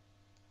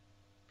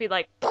 Be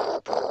like,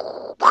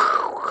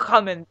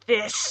 coming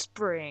this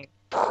spring,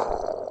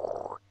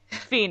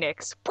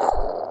 Phoenix,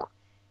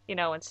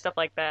 and stuff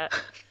like that.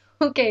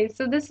 Okay,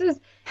 so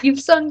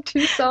you've sung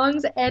two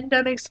songs and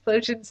done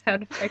explosion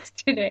sound effects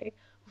today.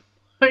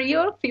 Are you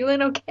all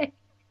feeling okay?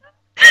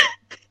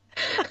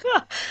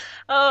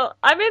 Oh,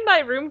 I'm in my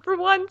room for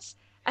once,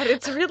 and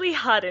it's really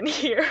hot in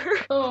here.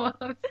 Oh,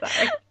 I'm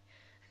sorry.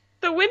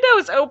 The window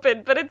is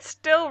open, but it's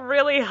still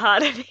really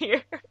hot in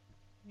here.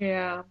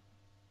 Yeah.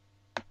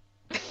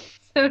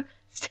 So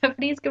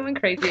Stephanie's going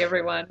crazy,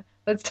 everyone.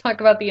 Let's talk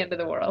about the end of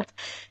the world.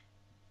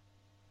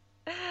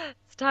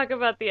 Let's talk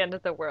about the end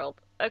of the world.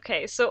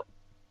 Okay, so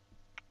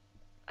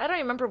I don't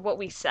remember what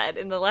we said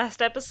in the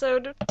last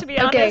episode, to be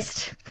Okay,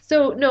 honest.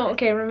 so no,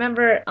 okay,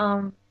 remember,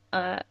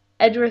 uh,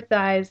 Edgeworth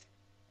dies,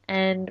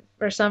 and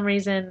for some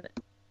reason,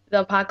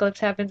 the apocalypse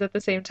happens at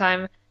the same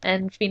time,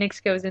 and Phoenix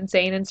goes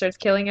insane and starts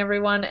killing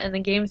everyone, and the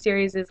game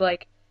series is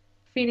like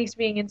Phoenix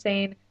being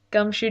insane,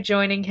 Gumshoe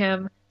joining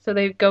him, so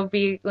they go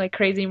be like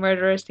crazy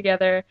murderers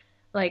together,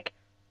 like,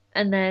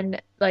 and then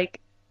like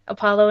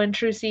Apollo and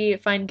Trucy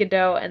find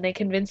Godot, and they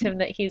convince him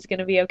that he's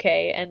gonna be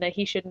okay and that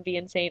he shouldn't be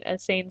insane, a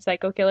sane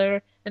psycho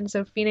killer, and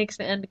so Phoenix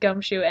and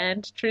Gumshoe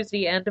and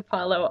Trucy and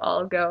Apollo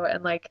all go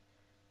and like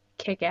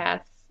kick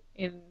ass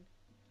in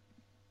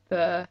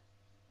the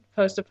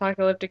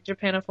post-apocalyptic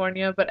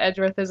Japanifornia, but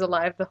Edgeworth is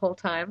alive the whole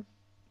time.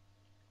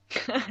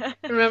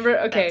 Remember?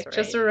 Okay, That's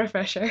just a right.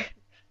 refresher.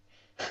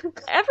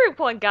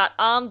 Everyone got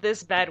on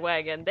this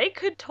bandwagon. They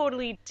could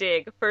totally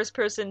dig first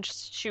person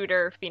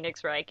shooter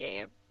Phoenix Wright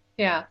game.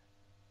 Yeah.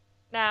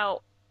 Now,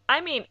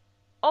 I mean,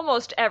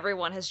 almost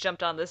everyone has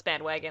jumped on this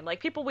bandwagon.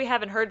 Like people we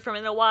haven't heard from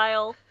in a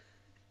while,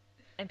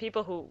 and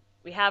people who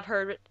we have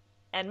heard.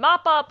 And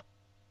Mop Up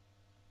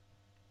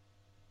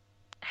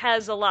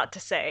has a lot to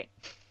say.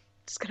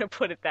 Just gonna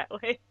put it that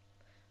way.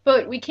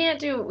 But we can't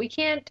do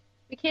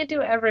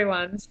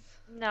everyone's.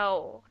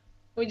 No,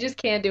 We just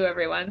can't do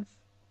everyone's.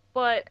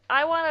 but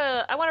I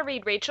wanna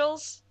read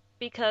Rachel's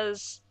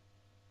because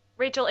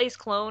Rachel Ace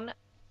Clone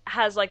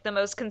has like the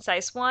most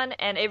concise one,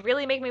 and it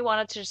really made me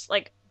want to just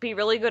like be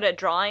really good at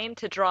drawing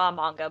to draw a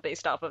manga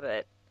based off of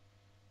it.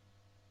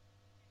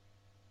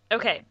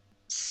 Okay,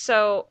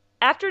 so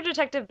after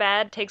Detective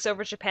Bad takes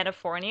over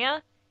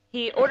Japanifornia,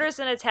 he orders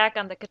an attack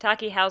on the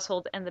Kataki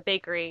household and the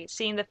bakery,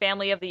 seeing the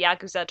family of the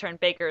Yakuza turned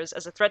bakers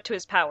as a threat to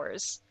his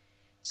powers.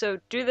 So,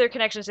 due to their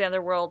connections to the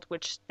underworld,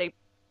 which they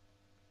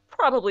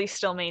probably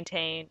still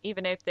maintain,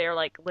 even if they're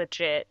like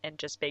legit and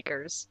just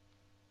bakers.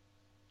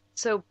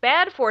 So,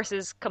 bad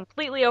forces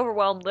completely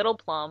overwhelm Little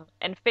Plum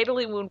and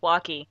fatally wound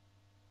Waki,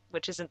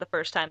 which isn't the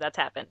first time that's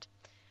happened.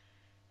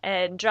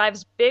 and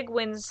drives Big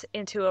Winds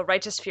into a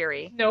righteous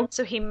fury. Nope.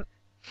 So he,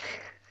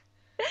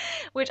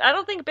 which I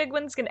don't think Big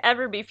Winds can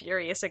ever be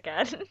furious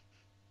again.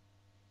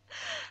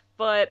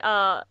 But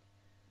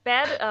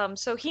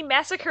so he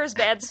massacres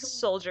Bad's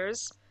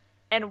soldiers,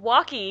 and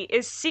Walkie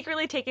is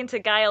secretly taken to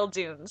Gael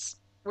Dunes,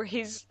 where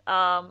he's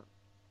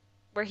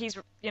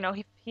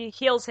he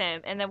heals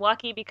him, and then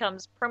Walkie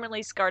becomes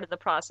permanently scarred in the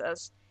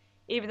process,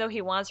 even though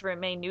he wants to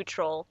remain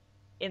neutral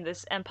in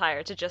this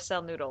empire to just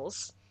sell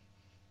noodles.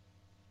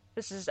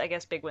 This is, I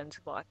guess, Big Win's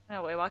Walkie.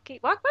 Oh wait, Why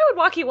would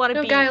Walkie want to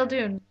No, be? Gael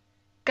Dune.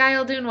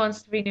 Gael Dune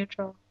wants to be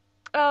neutral.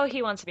 Oh,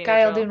 he wants to be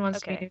Gael neutral. Dune wants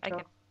to be Okay, I neutral.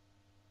 can.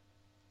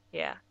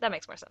 Yeah, that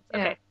makes more sense. Yeah.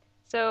 Okay,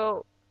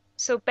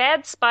 so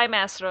Bad Spy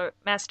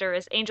Master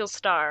is Angel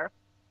Star,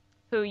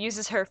 who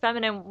uses her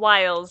feminine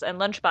wiles and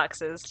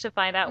lunchboxes to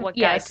find out what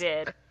Guy Yes.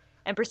 did,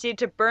 and proceed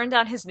to burn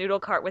down his noodle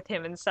cart with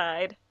him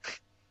inside.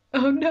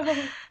 Oh no.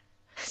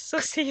 So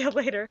see you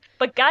later.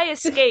 But Guy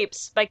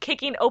escapes by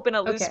kicking open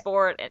a loose Okay.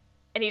 board,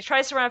 and he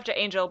tries to run after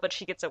Angel, but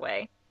she gets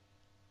away.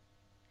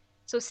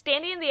 So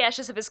standing in the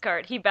ashes of his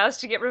cart, he vows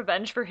to get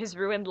revenge for his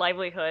ruined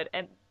livelihood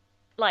and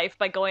life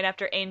by going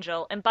after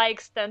Angel, and by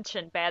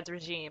extension, Bad's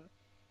regime.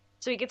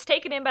 So he gets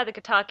taken in by the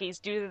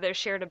Katakis due to their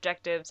shared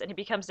objectives, and he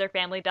becomes their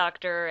family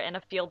doctor and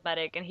a field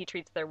medic, and he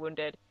treats their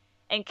wounded.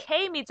 And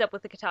Kay meets up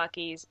with the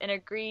Katakis and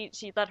agreed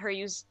she let her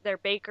use their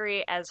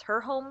bakery as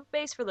her home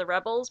base for the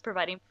rebels,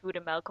 providing food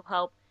and medical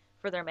help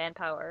for their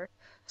manpower.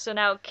 So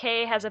now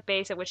Kay has a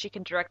base at which she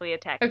can directly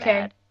attack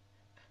Okay. Bad.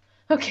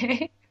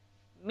 Okay.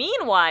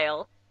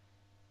 Meanwhile,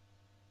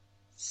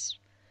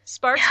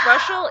 Sparks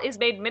Russell is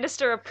made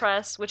Minister of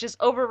Press, which is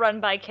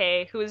overrun by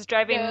Kay, who is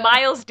driving Yeah.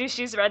 Miles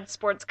Douchy's red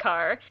sports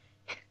car.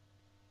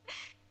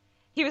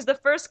 He was the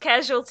first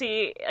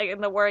casualty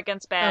in the war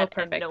against Oh, Bad, and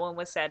perfect. no one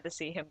was sad to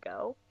see him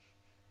go.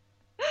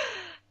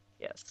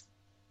 Yes.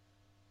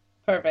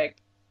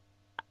 Perfect.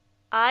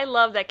 I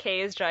love that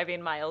Kay is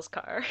driving Miles'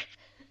 car.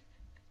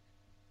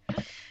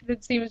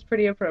 That seems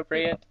pretty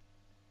appropriate.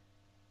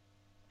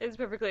 It's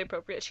perfectly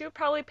appropriate. She would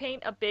probably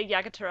paint a big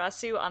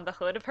Yakatarasu on the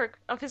hood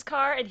of his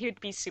car, and he would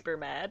be super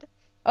mad.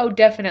 Oh,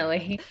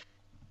 definitely.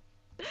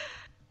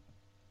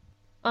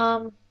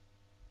 Um,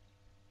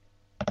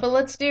 but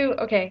let's do,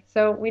 okay,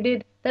 so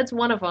that's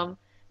one of them.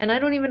 And I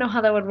don't even know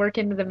how that would work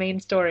into the main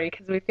story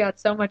because we've got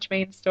so much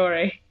main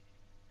story.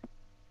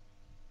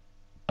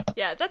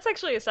 Yeah, that's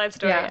actually a side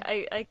story. Yeah.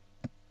 I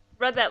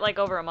read that like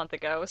over a month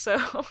ago, so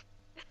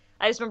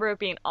I just remember it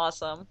being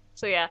awesome.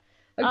 So yeah.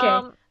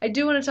 Okay, I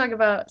do want to talk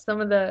about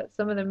some of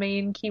the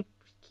main key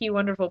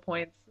wonderful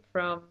points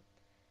from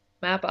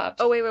Map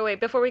Ops. Oh wait.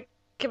 Before we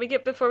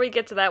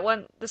get to that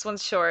one, this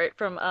one's short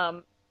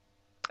from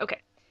okay.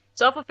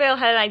 So Alpha Fail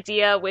had an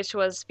idea, which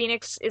was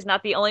Phoenix is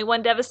not the only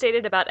one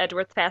devastated about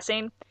Edgeworth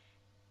passing.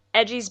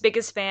 Edgy's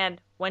biggest fan,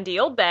 Wendy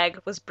Oldbag,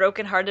 was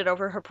brokenhearted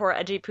over her poor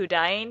Edgy Poo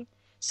dying.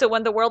 So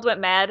when the world went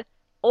mad,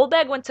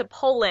 Oldbag went to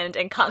Poland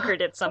and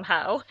conquered it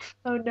somehow.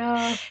 Oh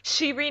no.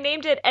 She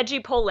renamed it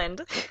Edgy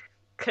Poland,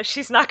 because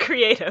she's not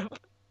creative,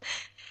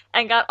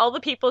 and got all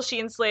the people she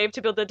enslaved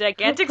to build a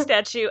gigantic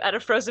statue out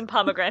of frozen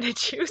pomegranate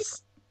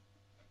juice.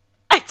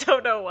 I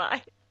don't know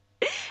why.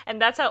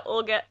 And that's how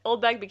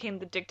Oldbag became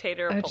the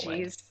dictator of Oh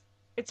Poland. jeez.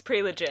 It's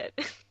pretty legit.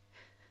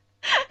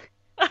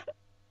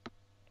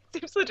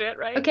 Seems legit,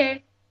 right?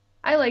 Okay,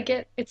 I like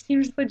it. It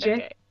seems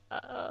legit.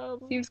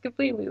 Okay. Seems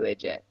completely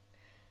legit.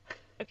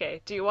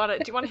 Okay. Do you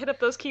want to hit up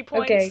those key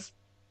points? Okay.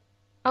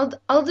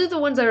 I'll do the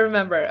ones I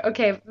remember.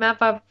 Okay,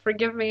 Map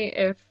forgive me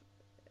if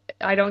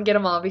I don't get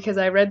them all because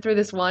I read through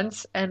this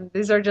once and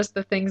these are just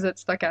the things that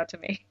stuck out to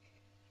me.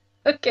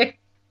 Okay.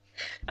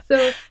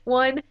 So,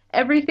 one,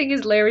 everything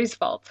is Larry's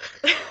fault.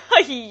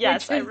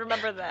 Yes, Which I is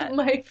remember that.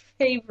 my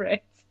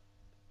favorite.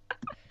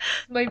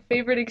 My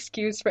favorite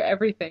excuse for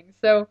everything.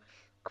 So,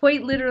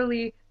 quite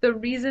literally, the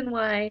reason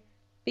why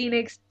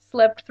Phoenix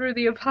slept through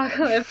the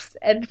apocalypse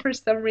and for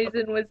some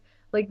reason was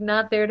like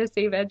not there to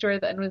save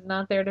Edgeworth and was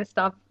not there to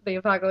stop the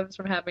apocalypse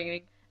from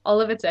happening.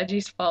 All of it's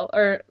Edgy's fault,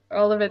 or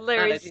all of it's not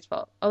Larry's Edgy's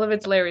fault. All of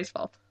it's Larry's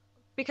fault,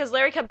 because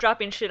Larry kept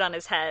dropping shit on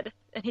his head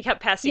and he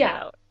kept passing Yeah.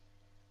 out.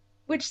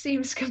 which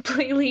seems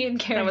completely in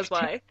That was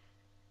character.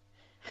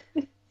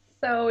 why.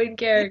 So in It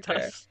character.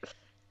 does.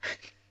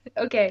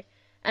 Okay,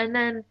 and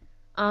then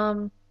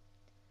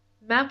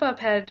Map Up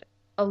had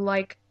a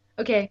like.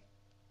 Okay,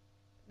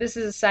 this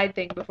is a side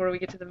thing before we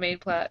get to the main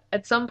plot.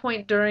 At some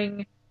point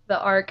during the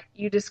arc,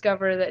 you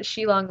discover that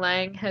Shilong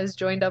Lang has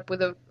joined up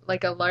with a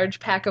large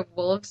pack of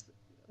wolves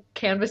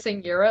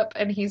canvassing Europe,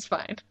 and he's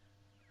fine.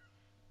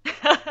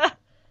 I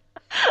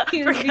He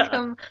has forgot.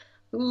 become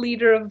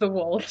leader of the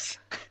wolves.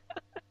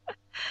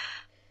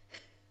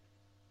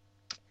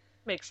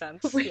 Makes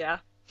sense. Yeah.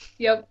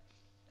 Yep,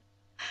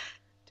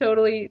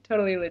 totally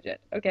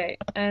legit. Okay,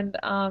 and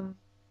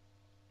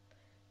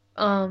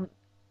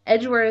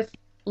Edgeworth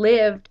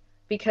lived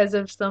because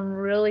of some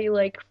really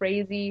like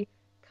crazy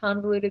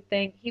convoluted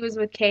thing. He was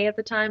with Kay at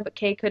the time, but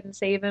Kay couldn't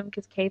save him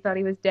because Kay thought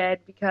he was dead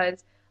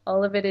because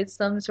all of it is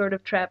some sort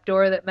of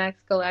trapdoor that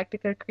Max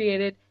Galactica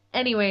created.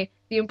 Anyway,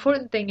 the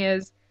important thing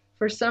is,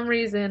 for some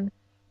reason,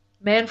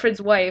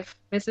 Manfred's wife,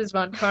 Mrs.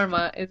 Von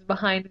Karma, is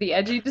behind the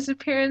edgy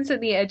disappearance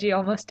and the edgy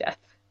almost death.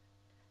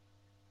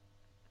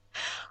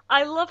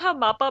 I love how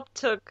Mop Up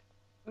took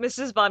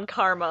Mrs. Von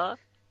Karma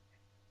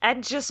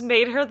and just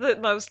made her the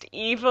most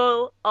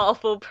evil,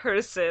 awful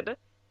person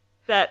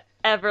that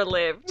ever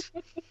lived.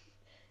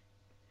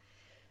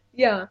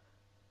 Yeah.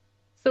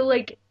 So,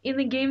 like, in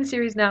the game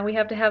series now, we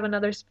have to have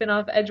another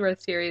spin-off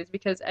Edgeworth series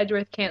because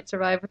Edgeworth can't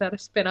survive without a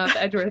spin-off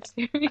Edgeworth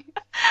series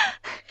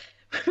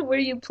where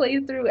you play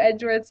through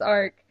Edgeworth's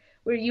arc,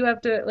 where you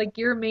have to, like,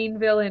 your main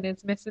villain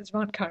is Mrs.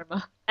 Von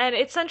Karma. And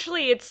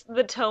essentially, it's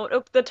the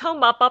tone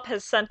Mop Up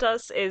has sent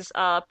us is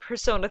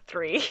Persona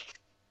 3,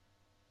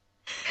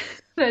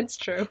 That's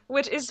true.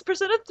 which is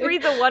Persona 3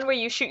 the one where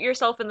you shoot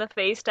yourself in the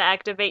face to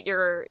activate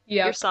your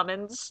Yep.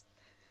 summons?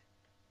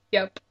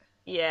 Yep.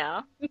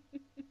 Yeah.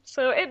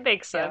 So it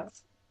makes Yeah.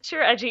 sense.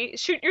 Sure, Edgy,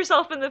 shoot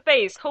yourself in the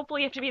face.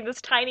 Hopefully you have to be in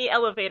this tiny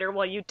elevator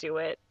while you do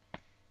it.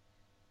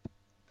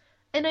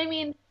 And I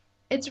mean,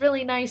 it's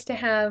really nice to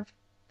have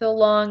the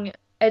long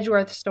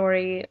Edgeworth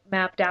story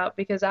mapped out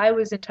because I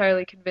was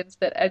entirely convinced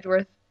that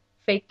Edgeworth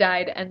fake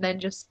died and then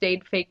just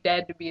stayed fake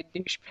dead to be a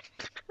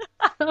douchebag.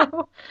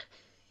 So,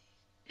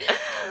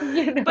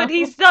 you But know,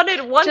 he's done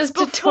it once just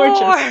to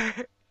torture us.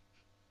 before.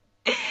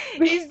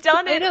 He's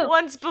done I it know.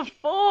 once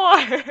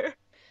before.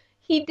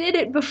 He did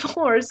it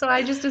before, so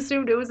I just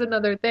assumed it was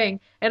another thing.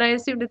 And I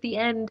assumed at the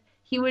end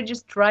he would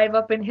just drive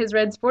up in his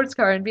red sports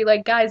car and be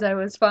like, guys, I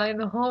was fine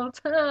the whole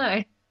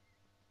time.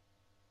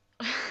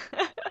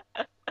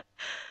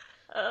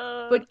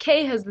 uh, But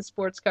Kay has the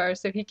sports car,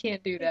 so he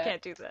can't do you that.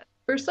 can't do that.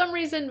 For some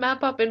reason,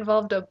 Map Up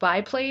involved a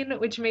biplane,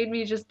 which made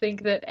me just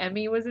think that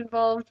Emmy was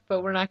involved,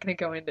 but we're not going to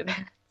go into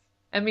that.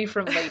 Emmy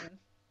from Layton.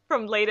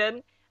 From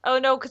Layton. Oh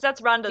no, because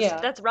Yeah.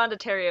 that's Rhonda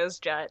Terrio's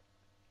jet.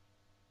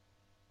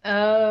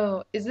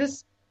 Oh, is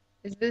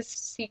this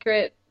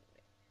secret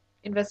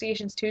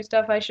Investigations 2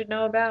 stuff I should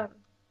know about?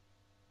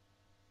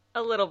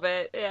 A little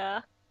bit,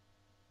 yeah.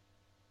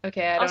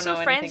 Okay, I don't Also, know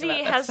anything Franzi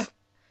about that has stuff.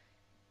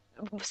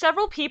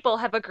 several people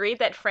have agreed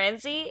that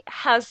Franzi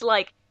has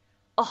like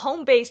a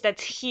home base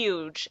that's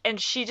huge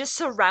and she just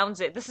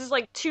surrounds it. This is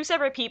like two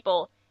separate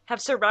people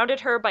have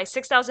surrounded her by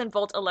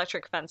 6,000-volt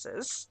electric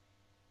fences.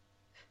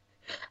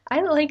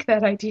 I like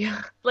that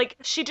idea. Like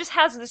she just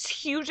has this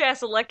huge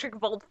ass electric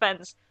volt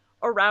fence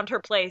around her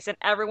place and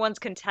everyone's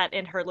content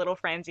in her little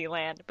Franzi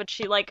land, but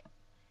she like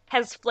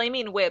has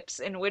flaming whips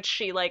in which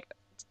she like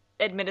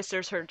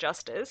administers her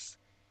justice.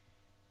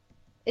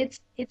 It's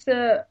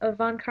a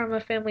Von Karma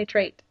family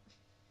trait.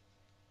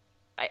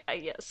 I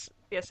yes.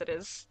 Yes it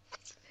is.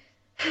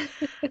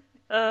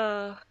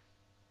 Uh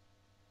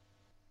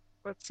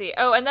let's see.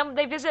 Oh, and then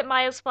they visit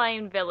Maya's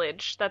flying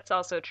village. That's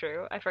also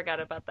true. I forgot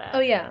about Oh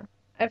that. yeah,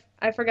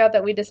 I forgot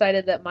that we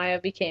decided that Maya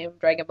became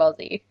Dragon Ball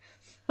Z.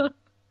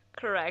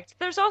 Correct.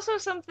 There's also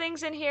some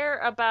things in here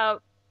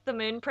about the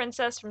Moon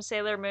Princess from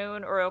Sailor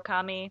Moon or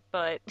Okami,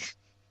 but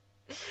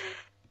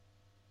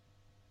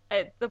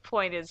the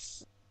point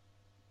is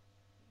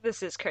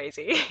this is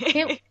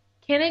Can't crazy.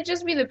 can it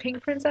just be the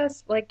Pink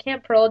Princess? Like,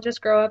 can't Pearl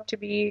just grow up to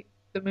be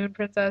the Moon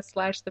Princess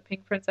slash the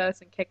Pink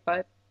Princess and kick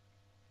butt?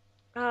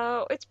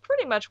 Oh, it's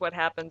pretty much what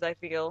happens, I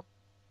feel.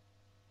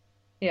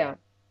 Yeah.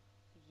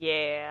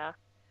 Yeah.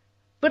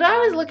 But I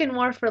was Um, looking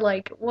more for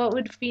like, what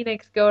would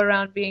Phoenix go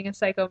around being a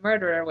psycho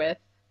murderer with?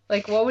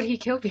 Like, what would he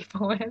kill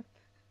people with?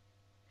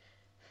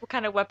 what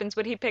kind of weapons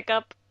would he pick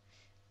up?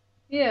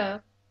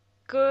 Yeah.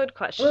 Good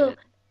Well, question.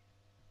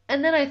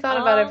 and then I thought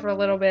about it for a Um,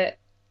 little bit,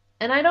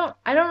 and I don't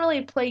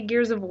really play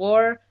Gears of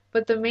War,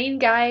 but the main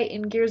guy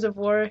in Gears of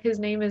War, his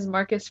name is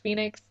Marcus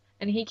Phoenix,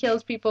 and he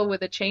kills people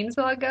with a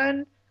chainsaw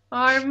gun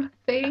arm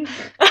thing.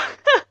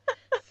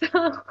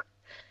 So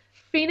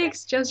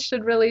Phoenix just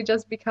should really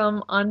just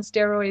become on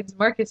steroids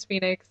Marcus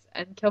Phoenix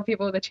and kill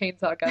people with a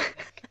chainsaw gun.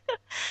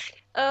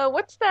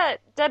 what's that?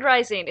 Dead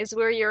Rising is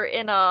where you're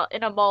in a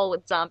mall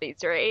with zombies,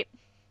 right?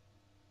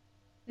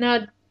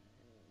 No,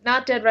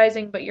 not Dead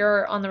Rising, but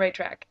you're on the right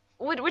track.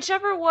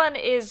 Whichever one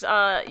is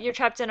you're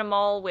trapped in a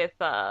mall with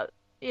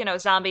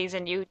zombies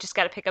and you just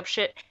gotta pick up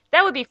shit.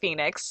 That would be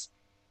Phoenix.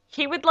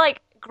 He would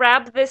like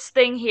grab this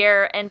thing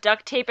here and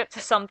duct tape it to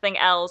something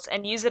else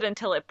and use it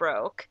until it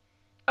broke.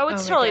 Oh, Oh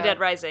it's my totally Dead God,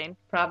 Rising.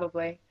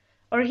 probably.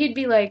 Or he'd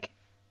be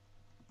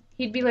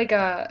like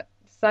a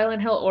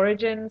Silent Hill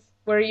Origins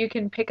where you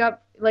can pick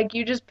up like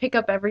you just pick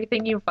up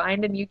everything you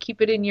find and you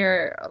keep it in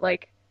your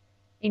like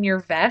in your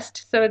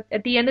vest. So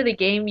at the end of the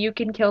game you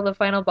can kill the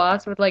final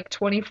boss with like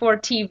 24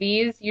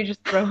 TVs. You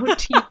just throw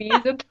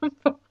TVs at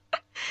them.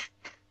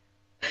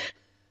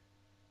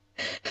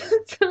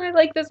 So I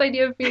like this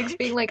idea of Phoenix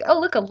being like, "Oh,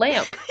 look, a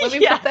lamp. Let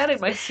me put Yes, that in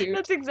my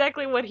suit." that's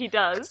exactly what he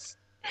does.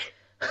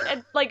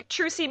 And like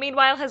Trucy,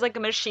 meanwhile, has like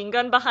a machine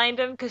gun behind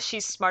him because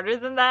she's smarter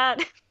than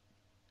that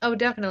Oh,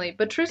 definitely.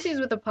 But Trucy's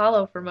with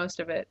Apollo for most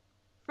of it.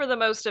 for the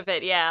most of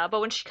it, yeah.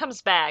 But when she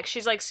comes back,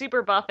 she's like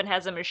super buff and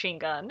has a machine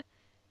gun.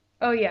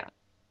 Oh yeah.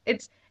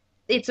 It's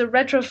it's a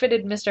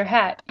retrofitted Mr.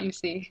 Hat, you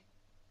see.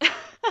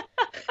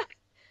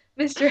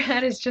 Mr.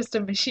 Hat is just a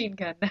machine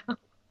gun now.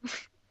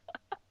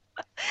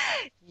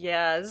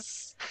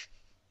 Yes.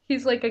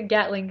 He's like a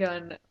Gatling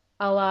gun,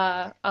 a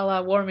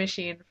la War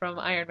Machine from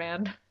Iron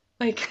Man.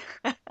 Like,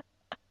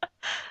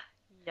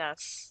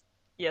 Yes.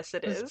 Yes,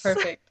 it it's is.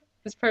 perfect.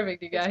 It's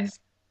perfect, you It's guys.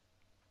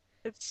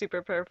 it's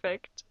super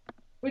perfect.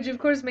 Which of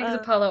course makes Uh,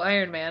 Apollo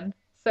Iron Man.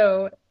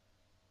 So,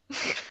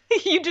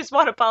 you just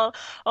want Apollo.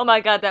 Oh my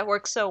God, that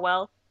works so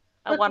well.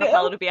 I want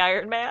Apollo no. to be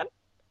Iron Man.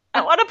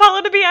 I want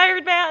Apollo to be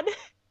Iron Man.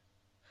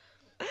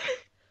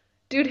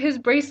 Dude, his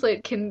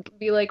bracelet can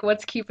be like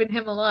what's keeping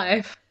him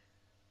alive.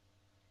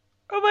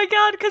 Oh my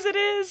God, because it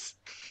is.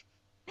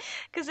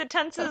 Because it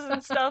tenses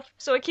and stuff,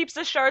 so it keeps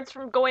the shards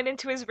from going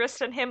into his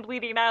wrist and him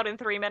bleeding out in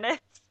 3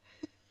 minutes.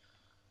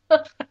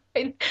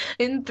 in,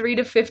 in 3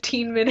 to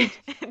 15 minutes.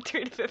 In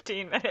 3 to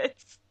 15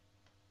 minutes.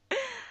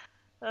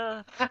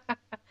 Uh,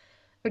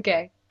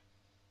 Okay,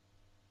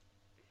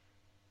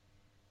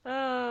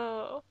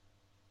 oh.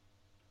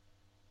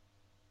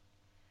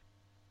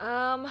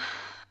 Um,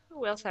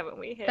 who else haven't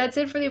we hit? that's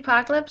it for the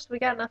apocalypse. We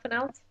got nothing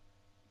else.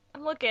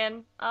 I'm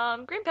looking.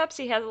 Green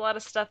Pepsi has a lot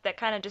of stuff that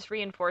kind of just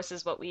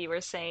reinforces what we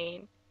were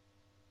saying.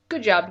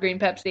 Good job, Green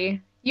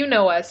Pepsi. You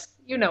know us.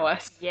 You know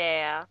us.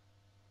 Yeah.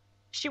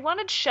 She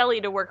wanted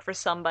Shelley to work for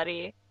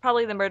somebody,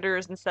 probably the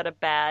murderers instead of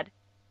Bad,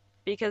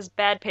 because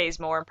Bad pays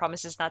more and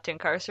promises not to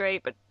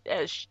incarcerate, but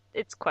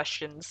it's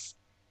questions.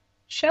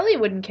 Shelley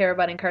wouldn't care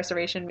about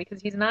incarceration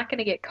because he's not going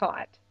to get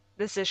caught.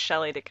 This is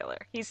Shelley the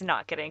killer. He's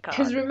not getting caught.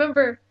 Because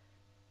remember,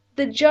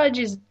 the judge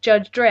is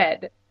Judge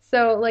Dredd.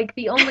 So, like,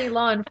 the only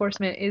law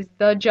enforcement is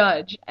the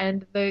judge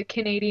and the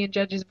Canadian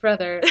judge's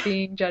brother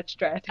being Judge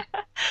Dredd.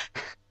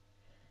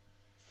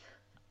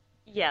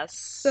 Yes.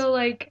 So,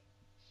 like,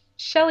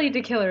 Shelley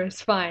the killer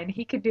is fine.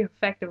 He could do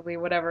effectively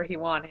whatever he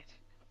wanted.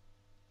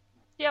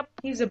 Yep,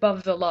 He's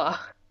above the law.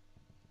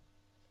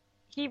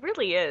 he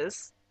really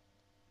is.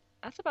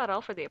 That's about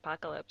all for the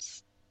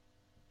apocalypse.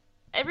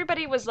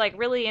 Everybody was like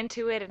really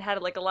into it and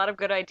had like a lot of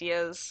good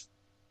ideas,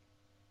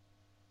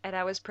 and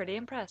I was pretty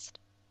impressed.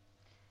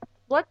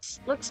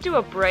 Let's do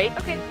a break.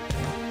 Okay.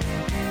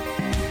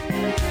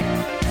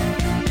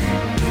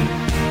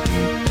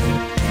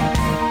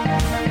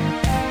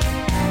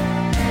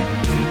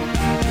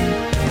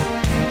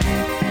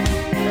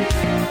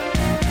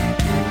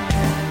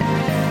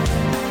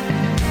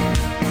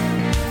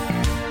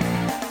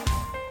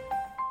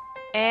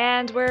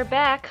 And we're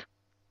back.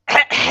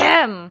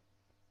 I'm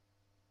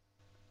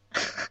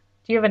Do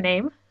you have a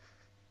name?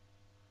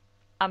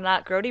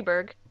 not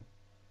Grodyberg.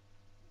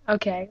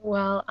 Okay,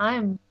 well,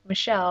 I'm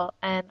Michelle,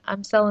 and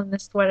I'm selling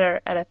this sweater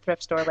at a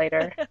thrift store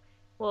later.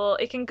 Well,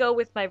 it can go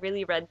with my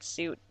really red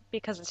suit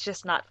because it's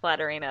just not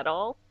flattering at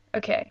all.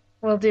 Okay,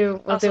 we'll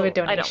do a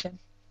donation.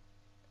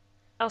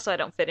 I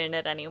don't fit in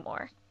it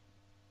anymore.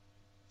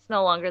 It's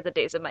no longer the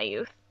days of my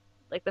youth,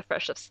 like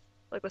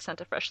like the scent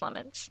of fresh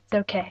lemons. It's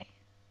okay.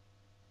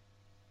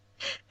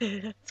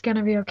 It's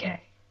gonna be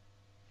okay.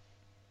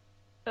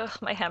 Ugh,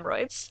 my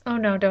hemorrhoids. Oh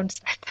no, don't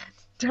start that.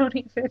 Don't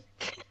even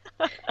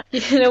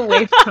get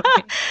away from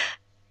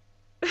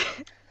me.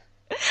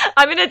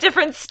 I'm in a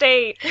different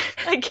state.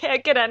 I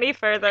can't get any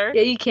further.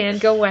 Yeah, you can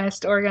go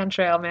west, Oregon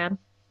Trail, man.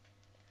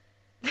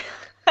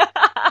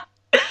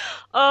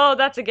 Oh,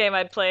 that's a game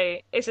I'd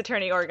play. Ace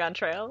Attorney Oregon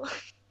Trail.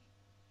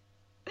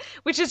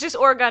 Which is just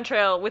Oregon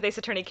Trail with Ace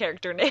Attorney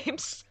character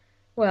names.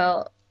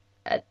 Well,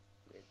 uh,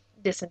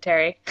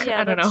 dysentery.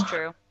 Yeah, I don't that's know.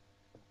 true.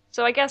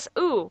 So I guess,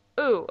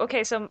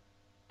 okay, so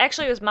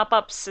actually it was Mop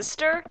Up's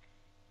sister.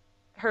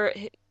 Her,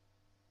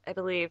 I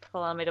believe,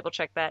 hold on, let me double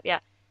check that. Yeah.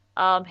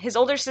 His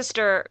older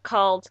sister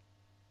called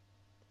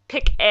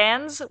Pick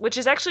Ans, which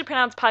is actually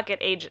pronounced Pocket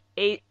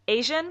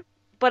Asian,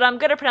 but I'm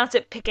gonna pronounce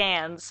it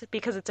Pickans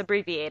because it's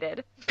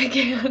abbreviated.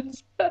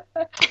 Pecans.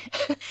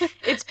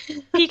 It's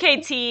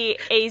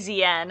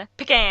PKTAZN,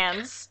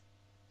 Pickans.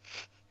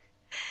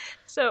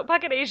 So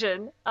Pocket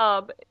Asian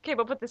came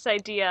up with this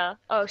idea.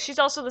 Oh, she's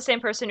also the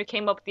same person who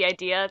came up with the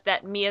idea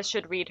that Mia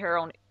should read her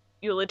own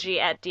eulogy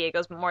at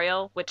Diego's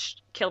memorial, which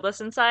killed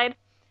us inside.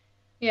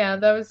 Yeah,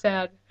 that was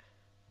sad.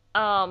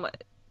 Um,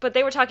 but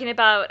they were talking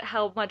about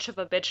how much of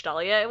a bitch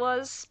Dahlia it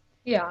was.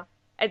 Yeah.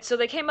 And so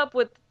they came up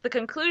with the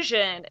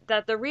conclusion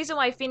that the reason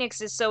why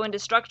Phoenix is so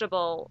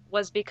indestructible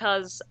was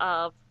because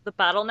of the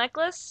battle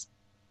necklace,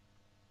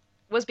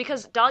 was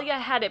because Dahlia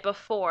had it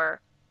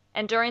before,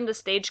 and during the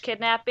stage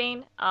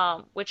kidnapping,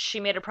 which she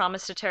made a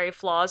promise to Terry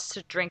Flaws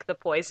to drink the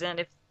poison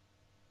if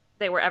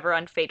they were ever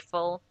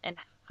unfaithful and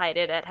hide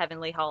it at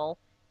Heavenly Hall.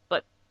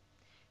 But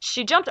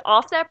she jumped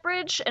off that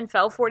bridge and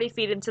fell 40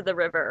 feet into the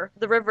river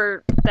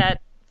that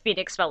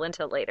Phoenix fell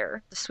into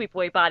later. The sweep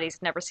away bodies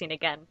never seen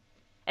again.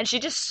 And she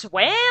just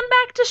swam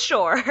back to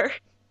shore.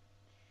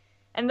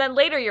 And then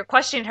later you're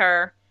questioning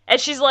her, and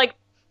she's like,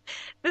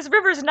 this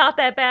river's not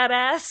that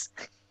badass.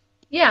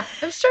 Yeah,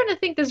 I'm starting to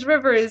think this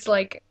river is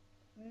like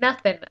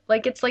nothing.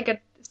 Like it's like a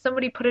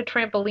somebody put a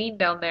trampoline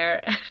down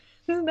there.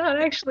 It's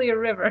not actually a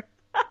river.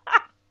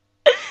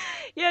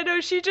 Yeah,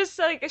 no, she just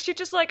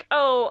like,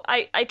 oh,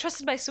 I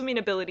trusted my swimming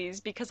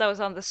abilities because I was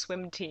on the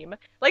swim team.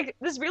 Like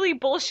this really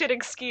bullshit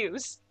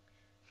excuse.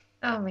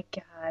 Oh my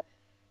God.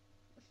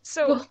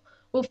 So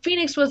Well,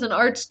 Phoenix was an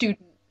art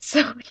student,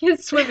 So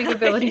his swimming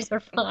abilities are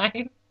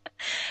fine.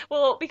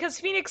 Well, because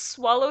Phoenix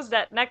swallows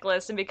that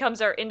necklace and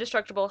becomes our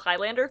indestructible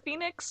Highlander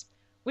Phoenix,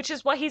 which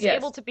is why Yes.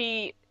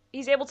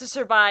 he's able to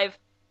survive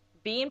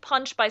being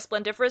punched by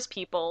splendiferous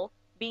people,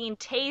 being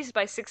tased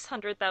by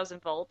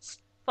 600,000 volts,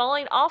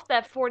 falling off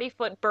that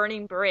 40-foot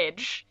burning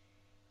bridge,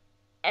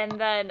 and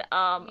then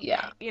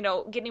Yeah.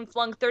 getting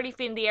flung 30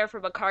 feet in the air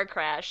from a car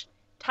crash,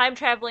 time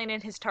traveling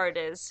in his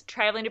TARDIS,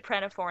 traveling to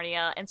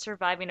California, and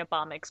surviving a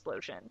bomb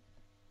explosion.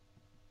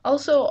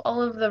 Also,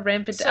 all of the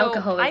rampant So I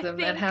alcoholism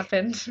that think,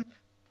 happened,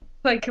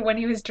 like when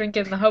he was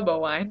drinking the hobo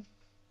wine.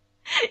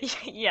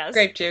 yes,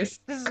 Grape juice.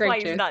 this is Grape why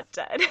he's juice. not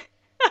dead.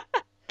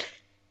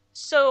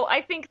 So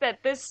I think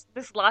that this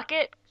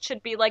locket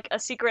should be like a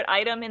secret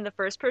item in the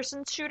first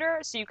person shooter,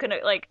 so you can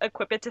like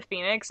equip it to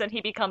Phoenix, and he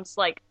becomes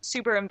like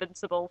super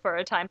invincible for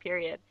a time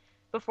period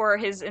before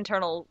his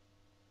internal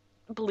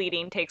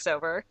bleeding takes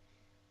over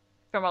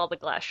from all the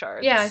glass Yeah, I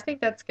shards.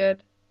 think that's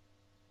good.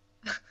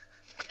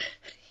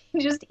 He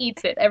just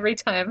eats it every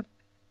time.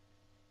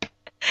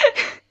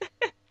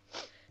 He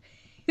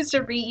used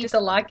to re-eat just the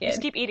just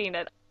locket. keep eating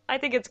it. I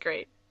think it's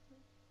great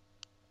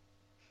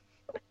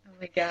Oh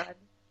my God.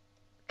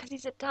 because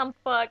he's a dumb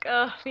fuck.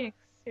 Ugh, Phoenix,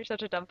 you're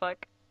such a dumb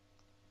fuck.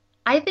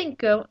 I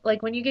think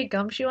like when you get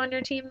Gumshoe on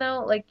your team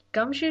though, like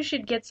Gumshoe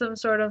should get some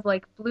sort of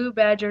like Blue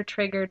Badger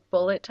triggered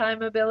bullet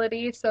time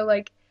ability. So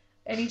like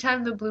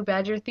anytime the Blue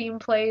Badger theme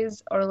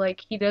plays or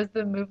like he does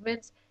the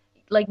movements,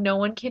 like no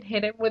one can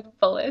hit him with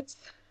bullets.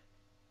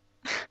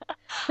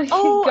 Like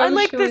Oh, I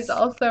like Gumshoe is this.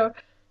 also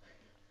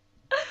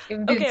Okay,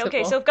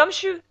 so invincible. if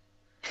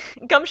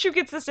Gumshoe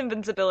gets this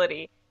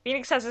invincibility.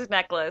 Phoenix has his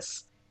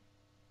necklace.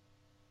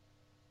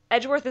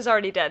 Edgeworth is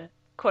already dead,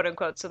 quote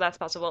unquote, so that's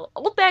possible.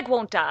 Old Bag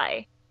won't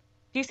die.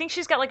 Do you think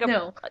she's got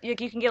No. like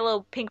you can get a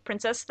little pink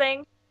princess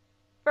thing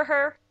for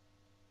her,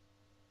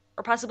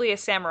 or possibly a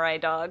samurai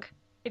dog?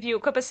 If you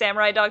equip a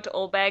samurai dog to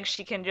Old Bag,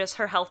 she can just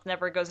her health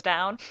never goes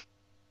down.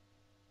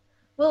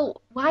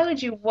 Well, why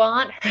would you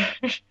want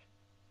her?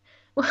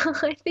 Well,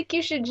 I think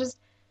you should just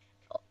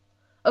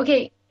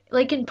okay,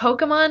 like in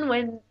Pokemon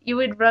when you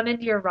would run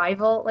into your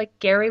rival, like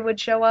Gary would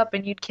show up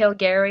and you'd kill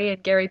Gary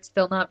and Gary'd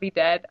still not be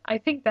dead. I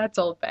think that's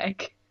old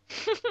Bag.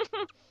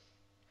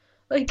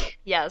 Like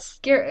Yes.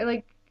 Gary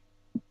like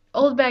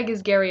Old Bag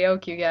is Gary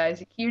Oak, you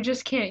guys. You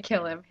just can't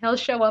kill him. He'll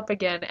show up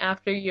again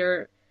after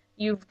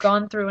you've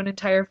gone through an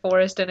entire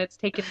forest and it's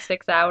taken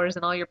 6 hours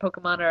and all your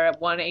Pokemon are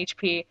at 1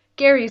 HP.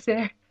 Gary's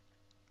there.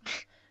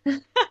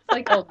 It's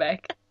like Old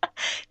Bag.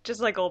 Just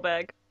like Old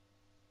Bag.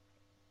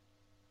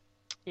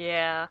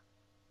 Yeah,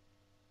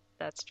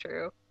 that's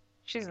true.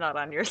 She's not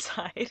on your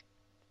side.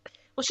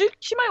 Well,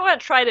 she might want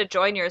to try to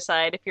join your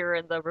side if you're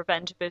in the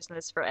revenge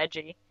business for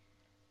Edgy.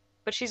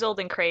 But she's old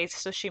and crazed,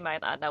 so she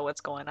might not know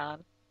what's going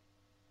on.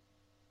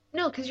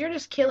 No, because you're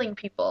just killing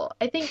people.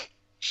 I think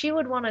she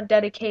would want to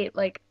dedicate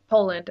like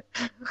Poland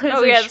as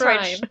Oh a yeah, that's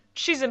right. shrine.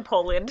 She's in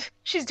Poland.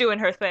 She's doing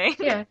her thing.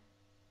 Yeah,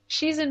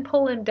 she's in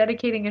Poland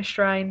dedicating a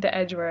shrine to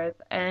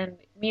Edgeworth, and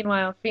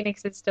meanwhile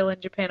Phoenix is still in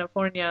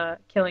Japanifornia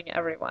killing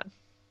everyone.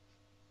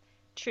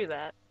 True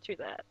that. True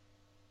that.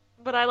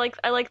 But I like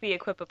the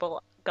equipable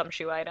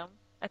gumshoe item.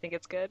 I think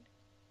it's good.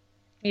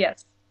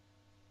 Yes.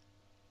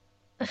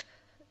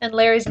 And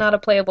Larry's not a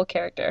playable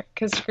character,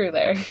 because screw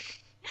Larry.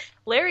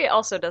 Larry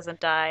also doesn't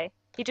die.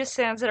 He just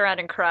stands around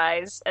and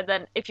cries, and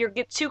then if you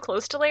get too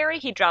close to Larry,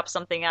 he drops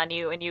something on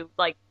you and you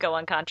like go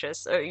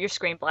unconscious or your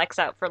screen blacks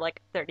out for like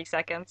 30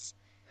 seconds.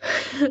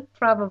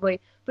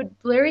 Probably. But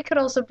Larry could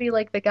also be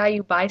like the guy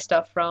you buy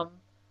stuff from.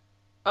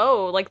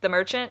 Oh, like the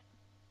merchant?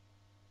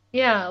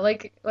 Yeah,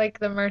 like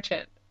the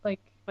merchant.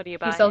 Like What are you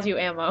he sells buying? you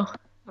ammo.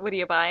 What are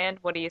you buying?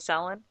 What are you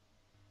selling?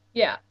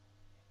 Yeah,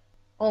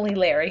 only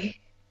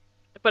Larry.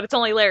 But it's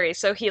only Larry,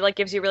 so he like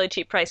gives you really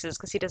cheap prices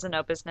because he doesn't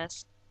know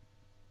business.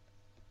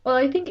 Well,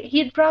 I think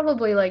he'd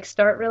probably like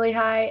start really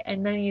high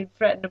and then you'd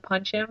threaten to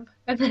punch him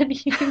and then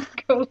he'd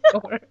go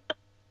lower.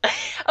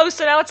 Oh,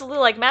 so now it's a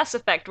little like Mass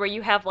Effect where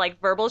you have like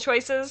verbal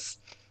choices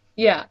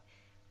Yeah.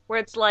 where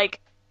it's like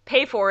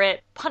pay for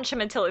it, punch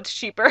him until it's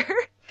cheaper.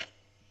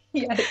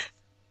 Yes.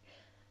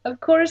 Of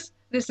course,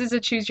 this is a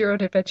choose your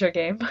own adventure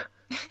game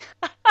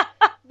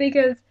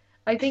because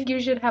I think you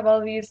should have all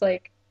these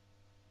like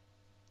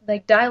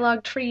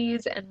dialogue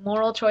trees and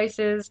moral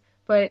choices,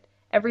 but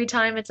every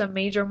time it's a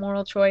major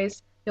moral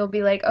choice, you'll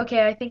be like,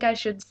 "Okay, I think I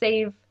should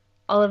save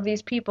all of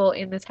these people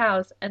in this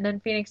house." And then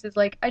Phoenix is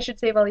like, "I should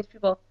save all these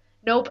people."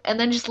 Nope, and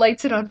then just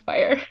lights it on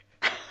fire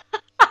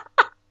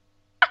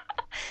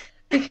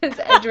because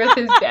Edgeworth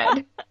is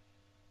dead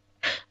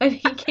and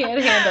he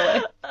can't handle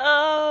it.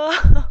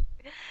 Oh,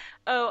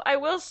 oh, I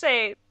will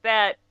say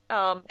that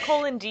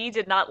Colin D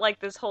did not like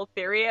this whole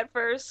theory at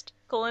first.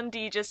 Colin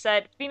D just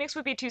said Phoenix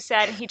would be too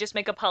sad and he'd just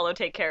make Apollo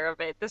take care of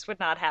it. This would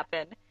not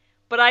happen.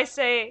 But I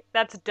say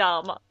that's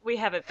dumb. We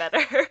have it better.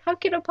 How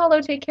can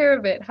Apollo take care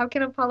of it? How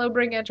can Apollo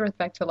bring Edgeworth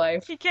back to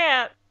life? He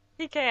can't.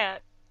 He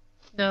can't.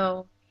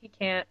 No, he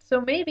can't.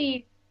 So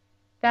maybe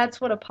that's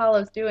what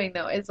Apollo's doing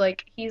though, is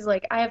like he's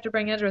like, I have to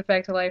bring Edgeworth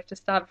back to life to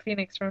stop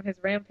Phoenix from his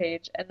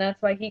rampage, and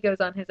that's why he goes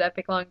on his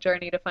epic long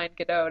journey to find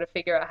Godot to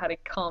figure out how to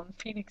calm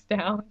Phoenix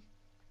down.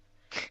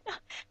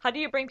 How do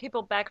you bring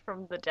people back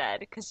from the dead?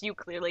 Because you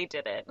clearly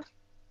did it.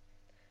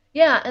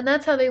 Yeah, and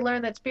that's how they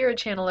learn that spirit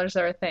channelers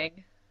are a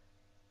thing.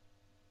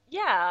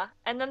 Yeah,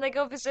 and then they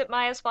go visit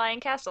Maya's flying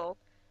castle.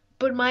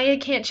 But Maya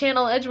can't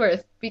channel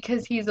Edgeworth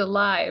because he's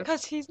alive.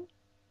 Because he's.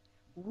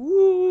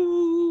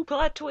 Woo!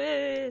 Plot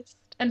twist!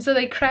 And so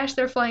they crash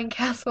their flying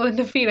castle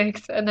into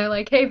Phoenix, and they're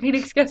like, hey,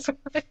 Phoenix, guess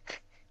what?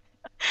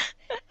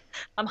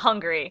 I'm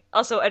hungry.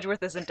 Also,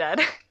 Edgeworth isn't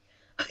dead.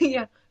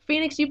 Yeah,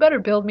 Phoenix, you better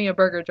build me a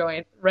burger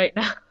joint right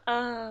now.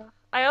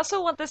 I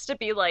also want this to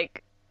be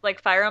like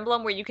Fire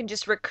Emblem, where you can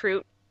just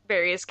recruit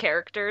various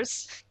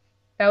characters.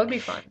 That would be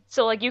fun.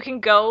 So you can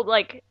go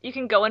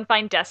and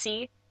find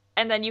Desi,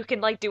 and then you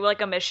can like do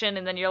like a mission,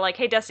 and then you're like,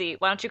 hey Desi,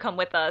 why don't you come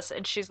with us?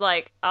 And she's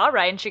like, all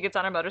right, and she gets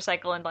on her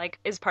motorcycle and like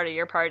is part of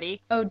your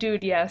party. Oh,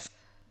 dude, yes.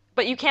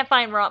 But you can't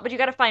find Ron. But you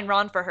gotta find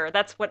Ron for her.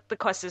 That's what the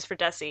quest is for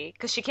Desi,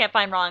 because she can't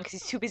find Ron because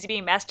he's too busy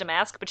being mask to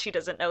mask, but she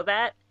doesn't know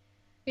that.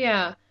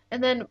 Yeah.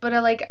 And then, but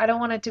I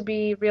don't want it to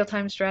be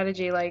real-time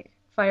strategy like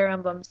Fire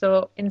Emblem.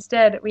 So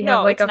instead, we have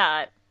No, like it's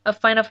not. a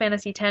Final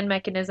Fantasy X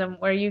mechanism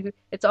where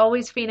it's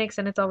always Phoenix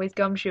and it's always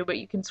Gumshoe, but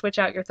you can switch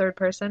out your third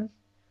person.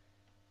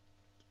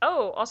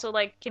 Oh, also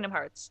like Kingdom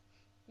Hearts.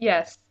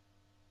 Yes.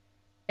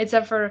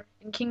 Except for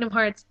in Kingdom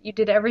Hearts, you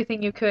did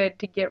everything you could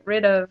to get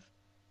rid of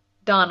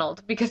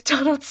Donald because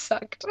Donald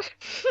sucked.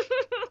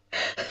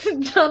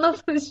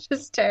 Donald was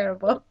just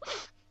terrible.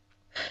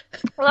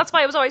 Well, that's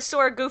why it was always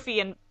Sora, Goofy,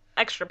 and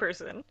extra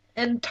person.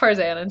 And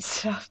Tarzan and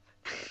stuff.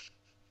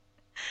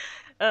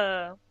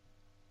 Uh,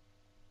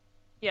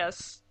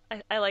 yes,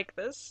 I like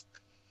this.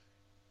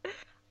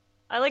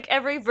 I like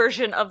every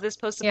version of this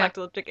Yeah.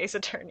 post-apocalyptic Ace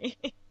Attorney.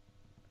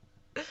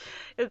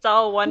 It's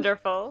all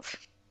wonderful.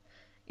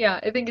 Yeah,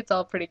 I think it's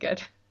all pretty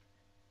good.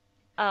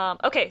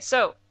 Okay,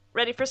 so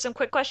ready for some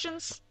quick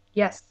questions?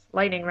 Yes,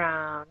 lightning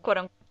round. Quote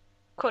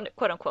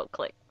unquote,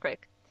 click,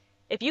 quick.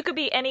 If you could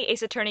be any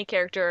Ace Attorney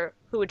character,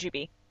 who would you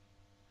be?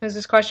 Who's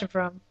this question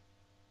from?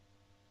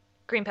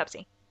 Green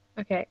Pepsi.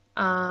 Okay,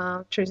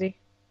 Truzy.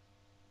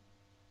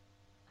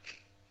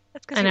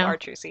 That's I because you know, are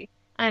Trucy.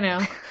 I know.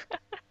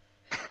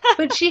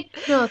 But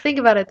no, think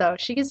about it though.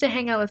 She gets to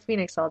hang out with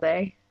Phoenix all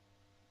day.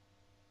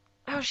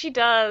 Oh, she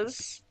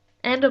does.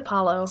 And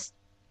Apollo.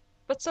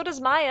 But so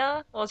does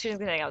Maya. Well, she's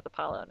gonna hang out with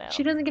Apollo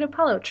She now. doesn't get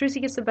Apollo. Trucy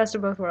gets the best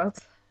of both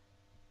worlds.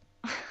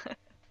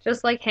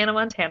 Just like Hannah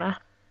Montana.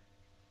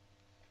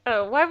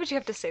 Oh, why would you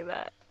have to say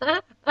that?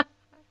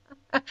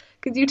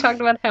 Because you talked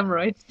about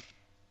hemorrhoids.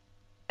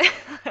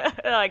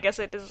 Oh, I guess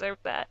I deserve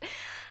that.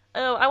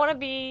 Oh, I want to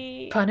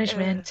be.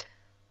 Punishment.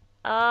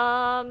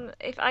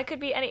 If I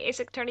could be any Ace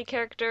Attorney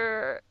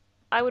character,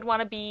 I would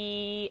want to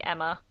be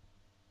Emma.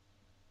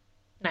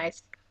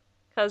 Nice.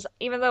 Because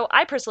even though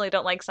I personally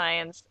don't like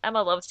science,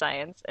 Emma loves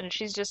science, and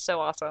she's just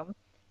so awesome.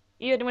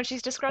 Even when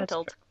she's That's true.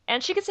 disgruntled.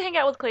 And she gets to hang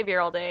out with Clavier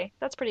all day.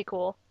 That's pretty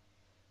cool.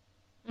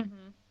 Hmm.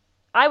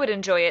 I would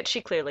enjoy it.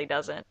 She clearly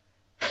doesn't.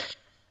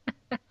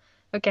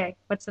 Okay,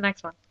 what's the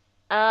next one?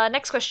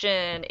 Next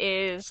question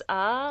is,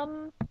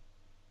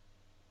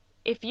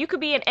 if you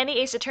could be in any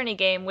Ace Attorney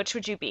game, which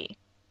would you be?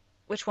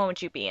 Which one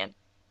would you be in?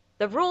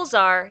 The rules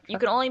are you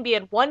can only be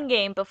in one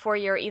game before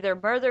you're either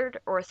murdered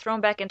or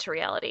thrown back into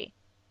reality.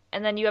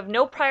 And then you have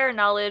no prior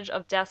knowledge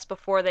of deaths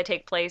before they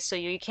take place, so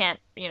you can't,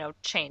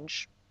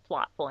 change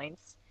plot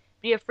points.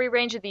 But you have free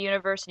range of the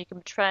universe, and you can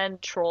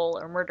befriend, troll,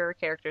 or murder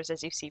characters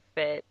as you see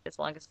fit, as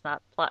long as it's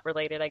not plot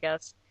related, I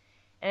guess.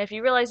 And if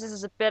you realize this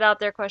is a bit out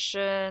there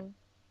question,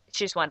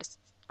 she just wanted to,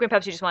 Green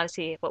Peps, you just want to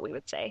see what we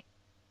would say.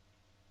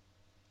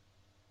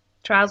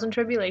 Trials and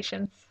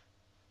tribulations.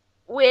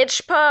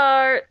 Which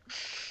part?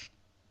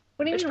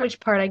 What do you Which mean, part? which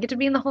part? I get to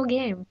be in the whole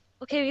game.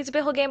 Okay, it's a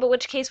bit whole game, but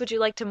which case would you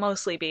like to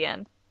mostly be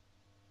in?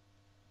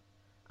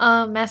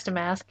 Master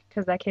Mask,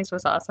 because that case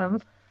was awesome.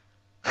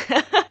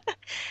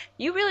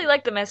 You really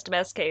like the Mess to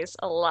Mess case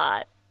a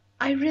lot,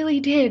 I really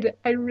did.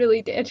 I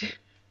really did.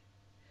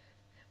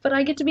 But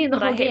I get to be in the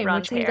but I whole hate game,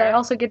 Ron's which means I hair.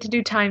 also get to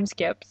do time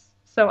skips.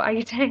 So I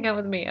get to hang out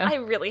with Mia. I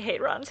really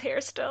hate Ron's hair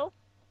still.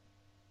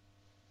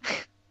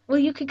 Well,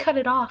 you could cut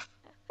it off.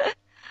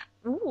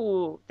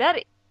 Ooh, that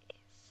is.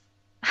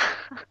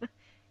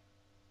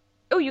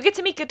 Oh, you get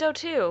to meet Godot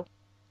too.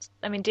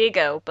 I mean,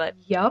 Diego, but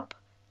Yup.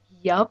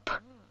 Yup.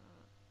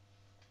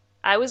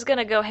 I was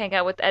gonna go hang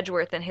out with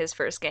Edgeworth in his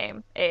first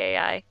game,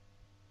 AAI.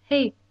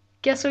 Hey,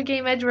 guess what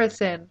game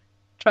Edgeworth's in?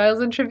 Trials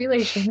and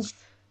Tribulations.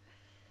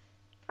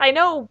 I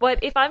know,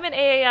 but if I'm in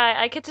AAI,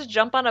 I get to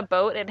jump on a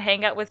boat and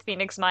hang out with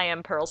Phoenix, Maya,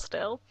 and Pearl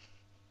still.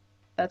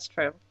 That's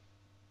true.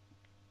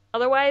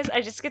 Otherwise,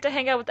 I just get to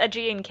hang out with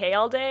Edgy and Kay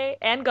all day,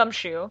 and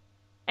Gumshoe,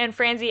 and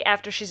Franzi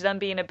after she's done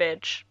being a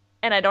bitch.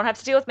 And I don't have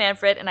to deal with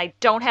Manfred, and I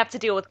don't have to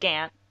deal with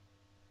Gant.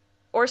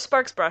 Or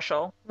Sparks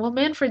Brushel. Well,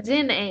 Manfred's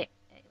in Oh,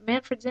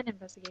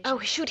 investigation.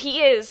 shoot,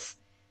 he is!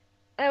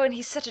 Oh, and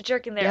he's such a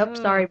jerk in there. Yep,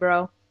 sorry,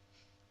 bro.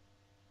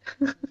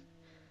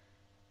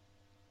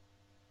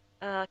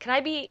 Can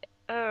I be...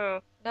 Oh.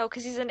 No,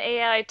 because he's an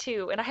AI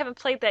too, and I haven't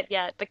played that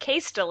yet, but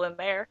Kay's still in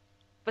there.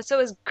 But so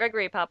is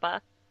Gregory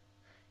Papa.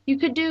 You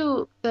could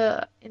do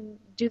the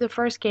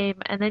first game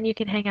and then you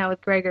can hang out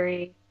with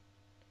Gregory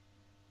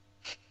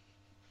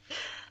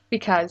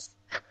because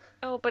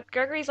Oh, but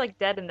Gregory's like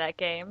dead in that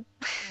game.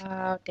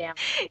 oh damn.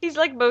 He's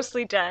like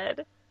mostly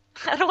dead.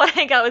 I don't want to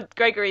hang out with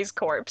Gregory's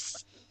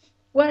corpse.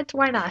 What?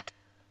 Why not?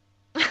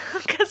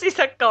 Because he's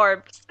a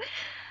corpse.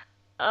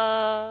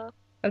 Uh,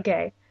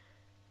 Okay.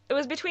 it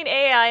was between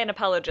AI and This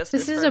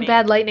Apologistus is for a me.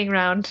 bad lightning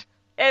round.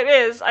 It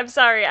is. I'm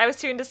sorry. I was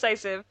too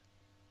indecisive.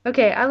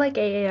 Okay, I like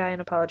AAI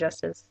and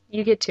Apologists.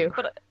 You get two.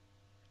 But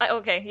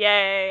okay,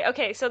 yay.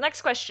 Okay, so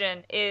next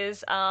question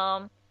is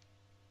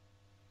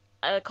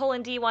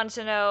Colin D wants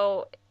to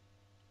know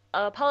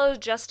Apollo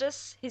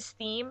Justice, his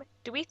theme.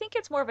 Do we think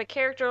it's more of a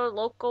character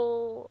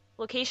local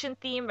location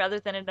theme rather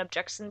than an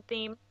objection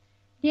theme?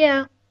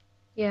 Yeah,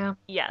 yeah,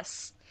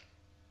 Yes.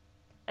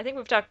 I think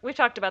we've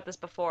talked about this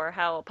before,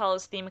 how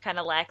Apollo's theme kind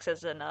of lacks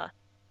as an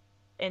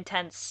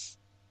intense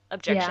yeah.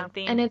 objection And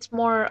theme. it's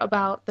more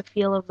about the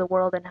feel of the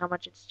world and how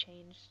much it's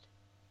changed.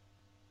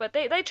 But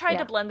they tried to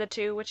Yeah, blend the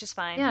two, which is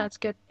fine. yeah, it's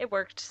good. It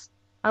worked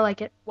I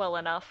like it. well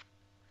enough.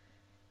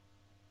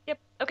 Yep.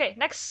 Okay,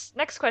 next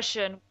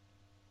question.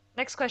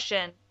 Next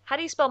question. How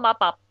do you spell mop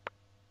up?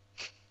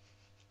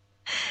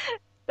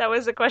 That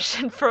was a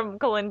question from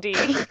Colin D.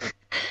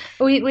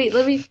 Wait,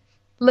 let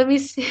me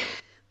see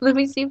let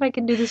me see if I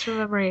can do this from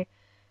memory.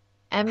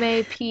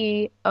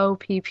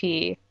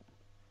 Mapopp.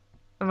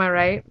 Am I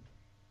right?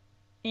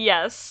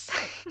 Yes.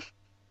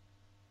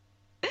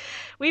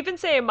 We've been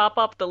saying mop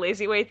up the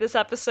lazy way this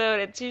episode.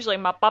 It's usually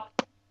mop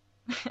up.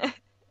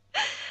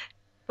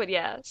 But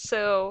yeah,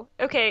 so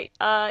okay,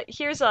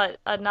 here's a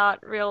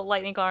not real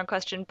lightning round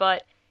question,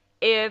 but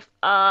if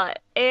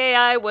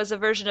AI was a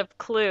version of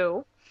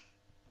Clue,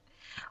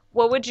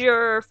 what would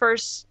your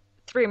first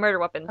three murder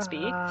weapons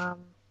be? Um,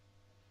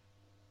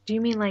 do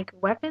you mean like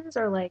weapons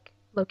or like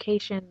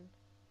location,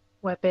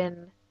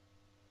 weapon,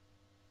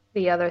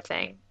 the other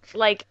thing?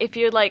 Like if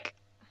you're like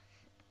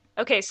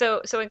okay,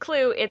 so in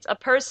Clue, it's a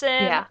person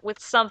Yeah. with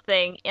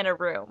something in a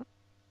room.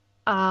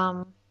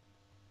 Um,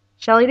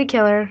 Shelley the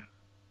Killer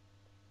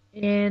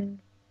in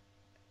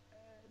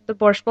the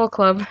Borscht Ball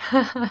Club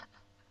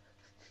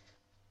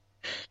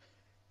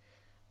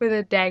with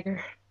a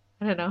dagger.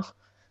 I don't know.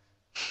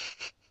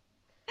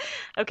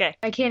 Okay.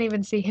 I can't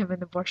even see him in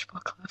the Borscht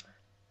Ball Club.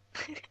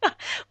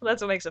 Well,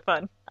 that's what makes it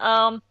fun.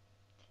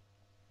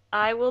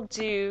 I will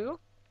do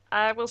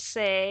I will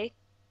say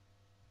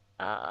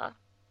uh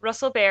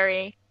Russell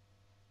Berry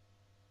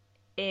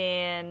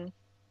in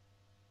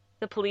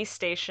the police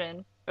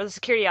station or the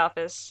security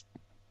office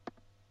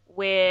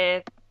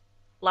with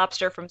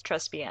Lobster from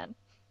Trespian.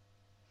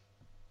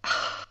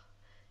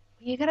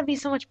 You gotta be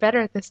so much better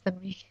at this than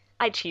me.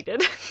 I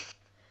cheated.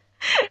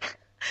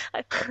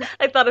 I,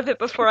 I thought of it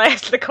before I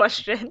asked the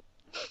question.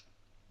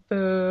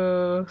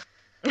 Boo.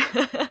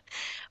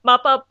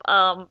 Mop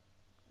Up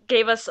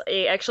gave us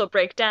a actual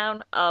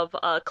breakdown of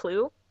a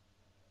clue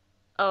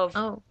of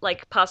Oh,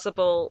 like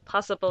possible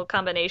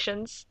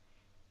combinations.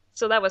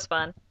 So that was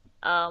fun.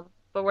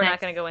 But we're not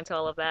nice. going to go into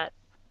all of that.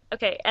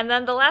 Okay, and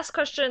then the last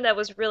question that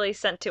was really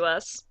sent to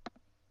us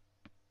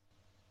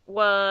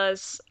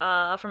was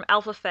from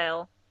Alpha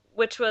Fail,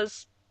 which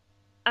was,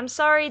 I'm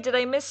sorry, did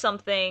I miss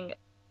something?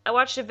 I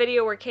watched a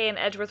video where Kay and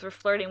Edgeworth were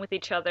flirting with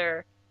each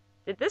other.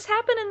 Did this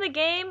happen in the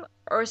game,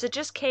 or is it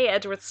just Kay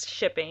Edgeworth's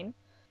shipping?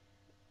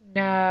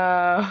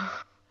 No.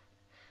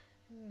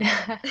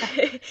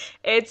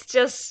 It's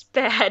just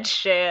bad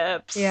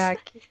ships. Yeah,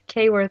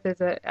 Kworth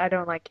is a. I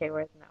don't like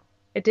Kworth. No,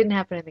 it didn't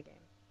happen in the game.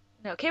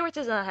 No, Kayworth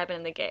does not happen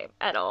in the game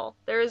at all.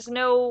 There is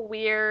no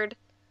weird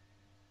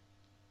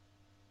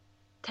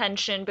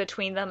tension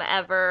between them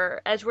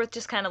ever. Edgeworth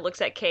just kind of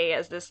looks at Kay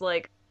as this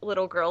like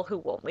little girl who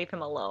won't leave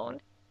him alone.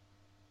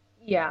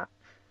 Yeah,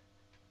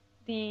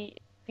 The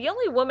the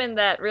only woman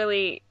that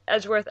really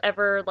Edgeworth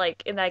ever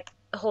like in that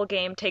whole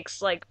game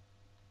takes like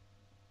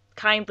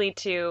kindly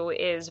to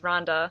is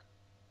Rhonda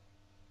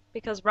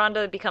because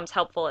Rhonda becomes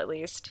helpful at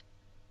least.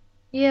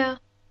 yeah,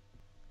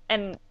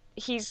 And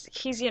he's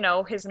his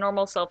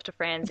normal self to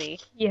Francie.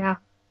 yeah.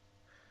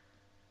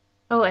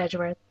 Oh,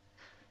 Edgeworth.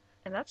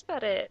 And that's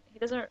about it. He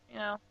doesn't,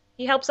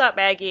 he helps out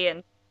Maggie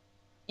and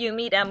you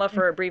meet Emma Mm,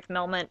 for a brief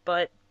moment,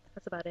 but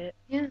that's about it.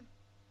 yeah,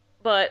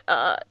 But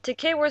to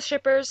K-Worth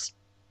shippers,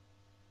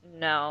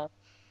 no.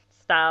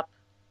 Stop.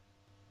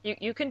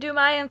 You can do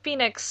Maya and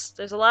Phoenix.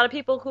 There's a lot of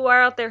people who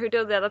are out there who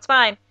do that. That's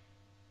fine.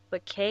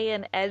 But Kay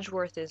and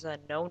Edgeworth is a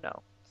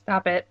no-no.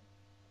 stop it.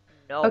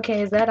 No.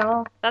 Okay, is that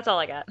all? That's all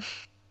I got.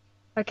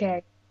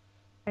 Okay,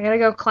 I gotta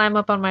go climb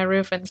up on my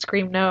roof and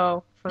scream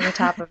no from the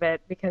top of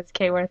it because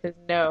Kworth is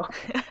no.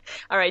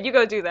 All right, you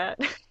go do that.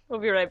 We'll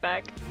be right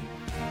back.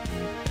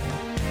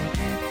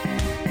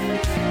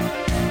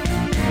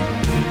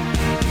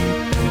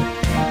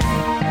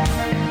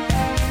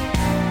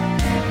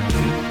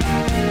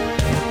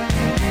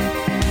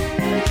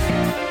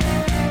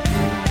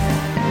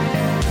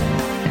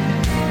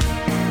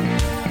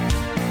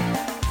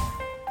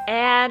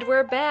 And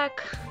we're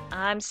back.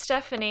 I'm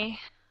Stephanie.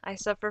 I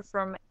suffer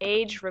from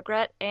age,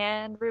 regret,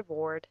 and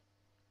reward.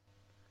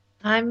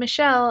 I'm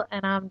Michelle,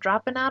 and I'm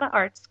dropping out of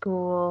art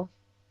school.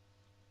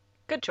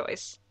 Good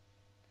choice.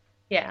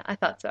 Yeah, I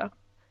thought so.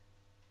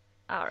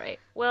 All right.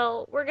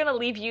 Well, we're gonna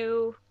leave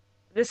you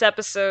this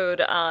episode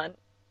on.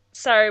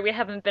 Sorry, we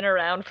haven't been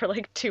around for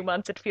like 2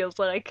 months, it feels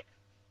like.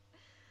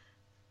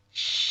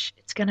 Shh,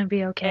 it's gonna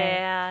be okay.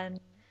 And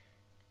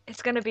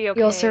it's gonna be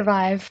You'll okay.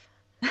 survive.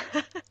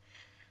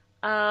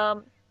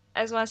 Um,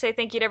 I just want to say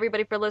thank you to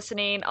everybody for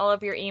listening, all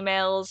of your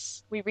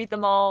emails. We read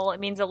them all. It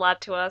means a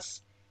lot to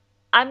us.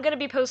 I'm going to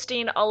be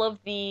posting all of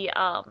the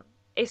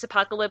Ace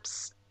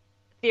Apocalypse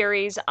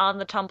theories on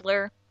the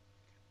Tumblr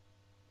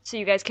so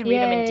you guys can read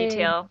them in Yay.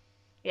 detail.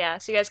 Yeah,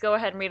 so you guys go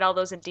ahead and read all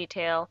those in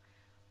detail.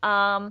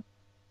 Um,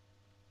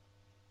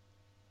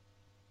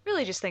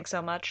 really just thanks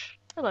so much.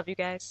 I love you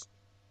guys.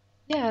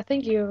 Yeah,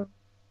 thank you.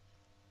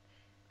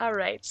 All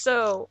right,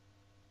 so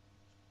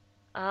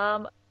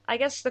um, I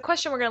guess the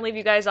question we're going to leave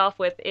you guys off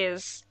with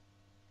is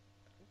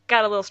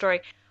got a little story.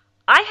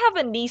 I have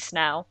a niece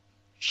now.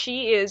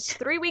 She is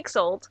 3 weeks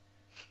old.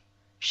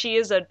 She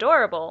is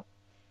adorable.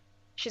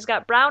 She's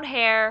got brown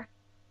hair,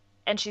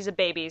 and she's a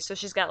baby, so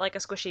she's got like a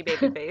squishy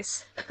baby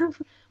face.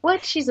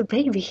 What? She's a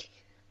baby.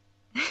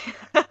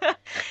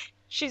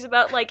 She's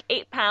about like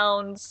 8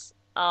 pounds,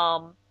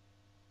 and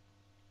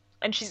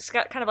she's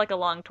got kind of like a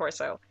long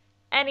torso.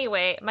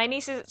 Anyway, my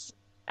niece is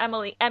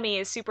Emmy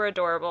is super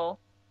adorable,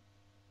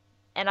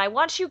 and I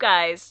want you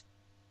guys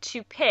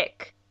to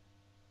pick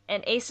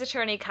an Ace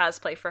Attorney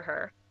cosplay for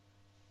her.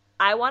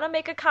 I want to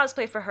make a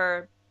cosplay for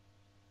her,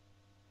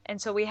 and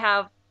so we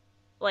have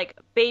like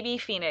baby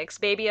Phoenix,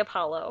 baby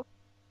Apollo.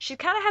 She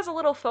kind of has a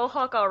little faux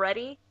hawk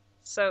already,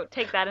 so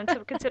take that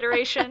into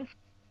consideration.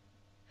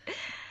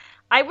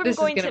 I'm This is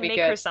going gonna to be make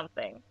her good.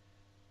 something,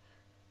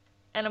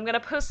 and I'm going to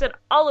post it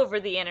all over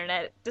the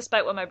internet,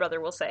 despite what my brother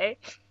will say.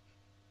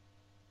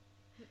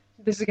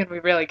 This is gonna be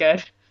really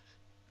good.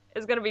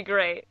 It's going to be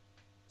great.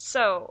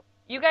 So,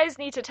 you guys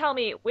need to tell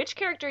me which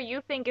character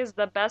you think is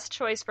the best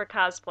choice for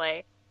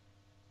cosplay,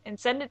 and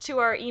send it to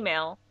our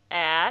email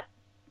at,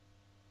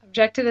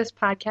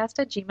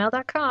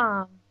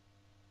 Objecttothispodcast@gmail.com.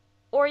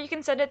 or you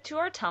can send it to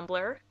our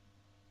Tumblr,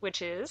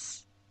 which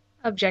is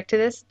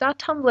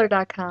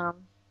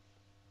Objecttothis.tumblr.com.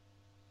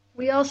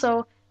 We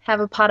also have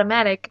a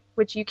Podomatic,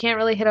 which you can't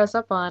really hit us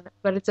up on,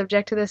 but it's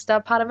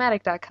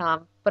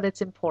objecttothis.podomatic.com, but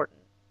it's important.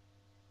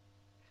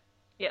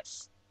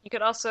 yes. You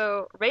could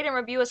also rate and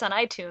review us on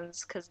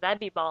iTunes, because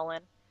that'd be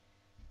ballin'.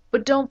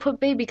 But don't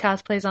put baby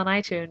cosplays on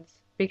iTunes,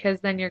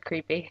 because then you're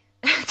creepy.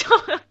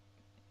 don't,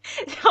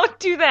 don't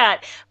do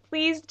that.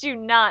 Please do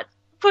not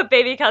put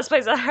baby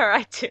cosplays on our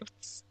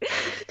iTunes.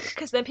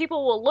 Because then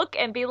people will look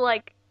and be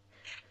like,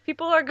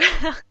 people are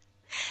gonna,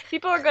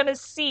 people are gonna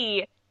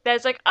see that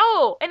it's like,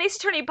 oh, an Ace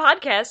Attorney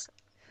podcast.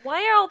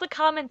 Why are all the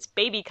comments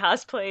baby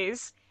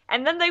cosplays?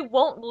 And then they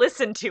won't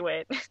listen to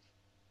it.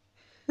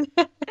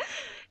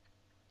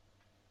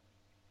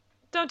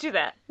 Don't do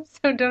that.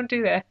 So don't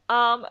do that.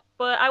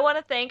 But I want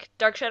to thank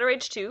Dark Shadow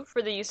Age 2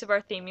 for the use of our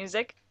theme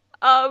music.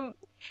 Um,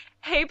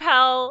 Hey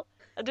Pal,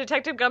 a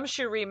Detective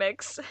Gumshoe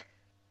remix.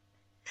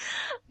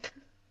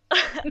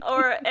 And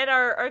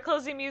our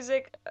closing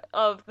music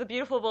of the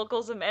beautiful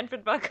vocals of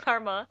Manfred von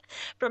Karma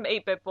from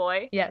 8-Bit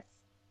Boy. Yes.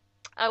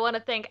 I want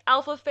to thank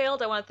Alpha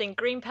Failed. I want to thank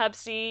Green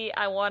Pepsi.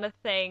 I want to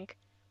thank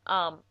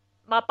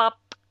Mop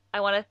Up. I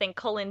want to thank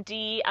Colin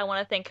D. I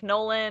want to thank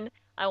Nolan.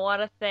 I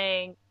want to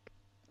thank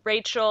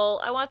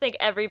Rachel. I want to thank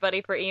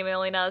everybody for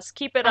emailing us.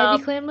 Keep it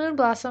Ivy up. Clan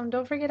Moonblossom.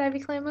 Don't forget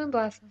Ivy Clan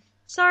Moonblossom.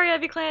 Sorry,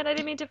 Ivy Clan, I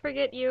didn't mean to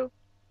forget you.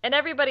 And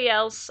everybody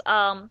else,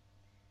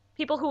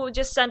 people who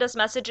just send us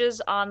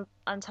messages on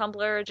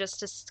Tumblr, just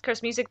to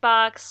Curse Music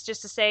Box,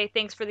 just to say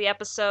thanks for the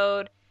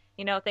episode,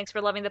 thanks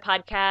for loving the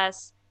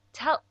podcast.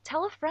 Tell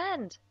a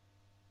friend.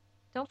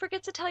 Don't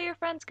forget to tell your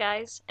friends,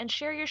 guys, and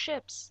share your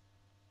ships.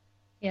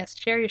 Yes,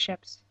 share your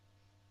ships.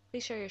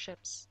 Please share your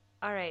ships.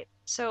 All right,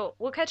 so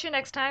we'll catch you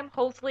next time.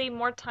 Hopefully,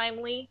 more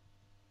timely.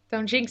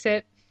 Don't jinx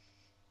it.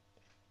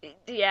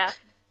 Yeah,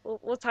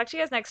 we'll talk to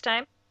you guys next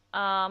time.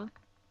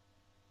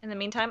 In the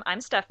meantime, I'm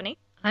Stephanie.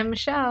 I'm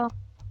Michelle.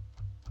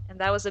 And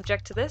that was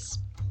Object to This,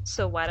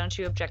 so why don't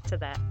you object to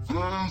that?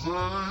 There's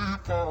a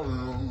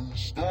fire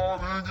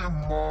starting in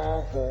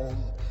my heart,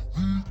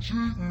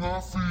 reaching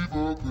a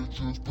fever pitch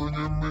is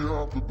bringing me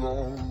out the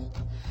dark.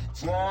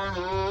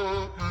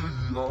 Finally,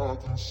 I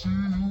can see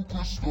you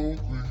crystal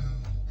clear.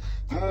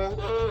 Go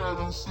ahead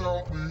and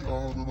sell me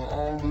out and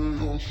I'll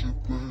lay your ship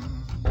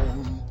bare.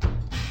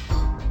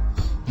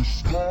 The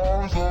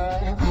scars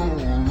of your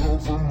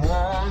love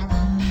remind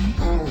me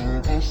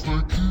of us,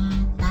 they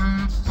keep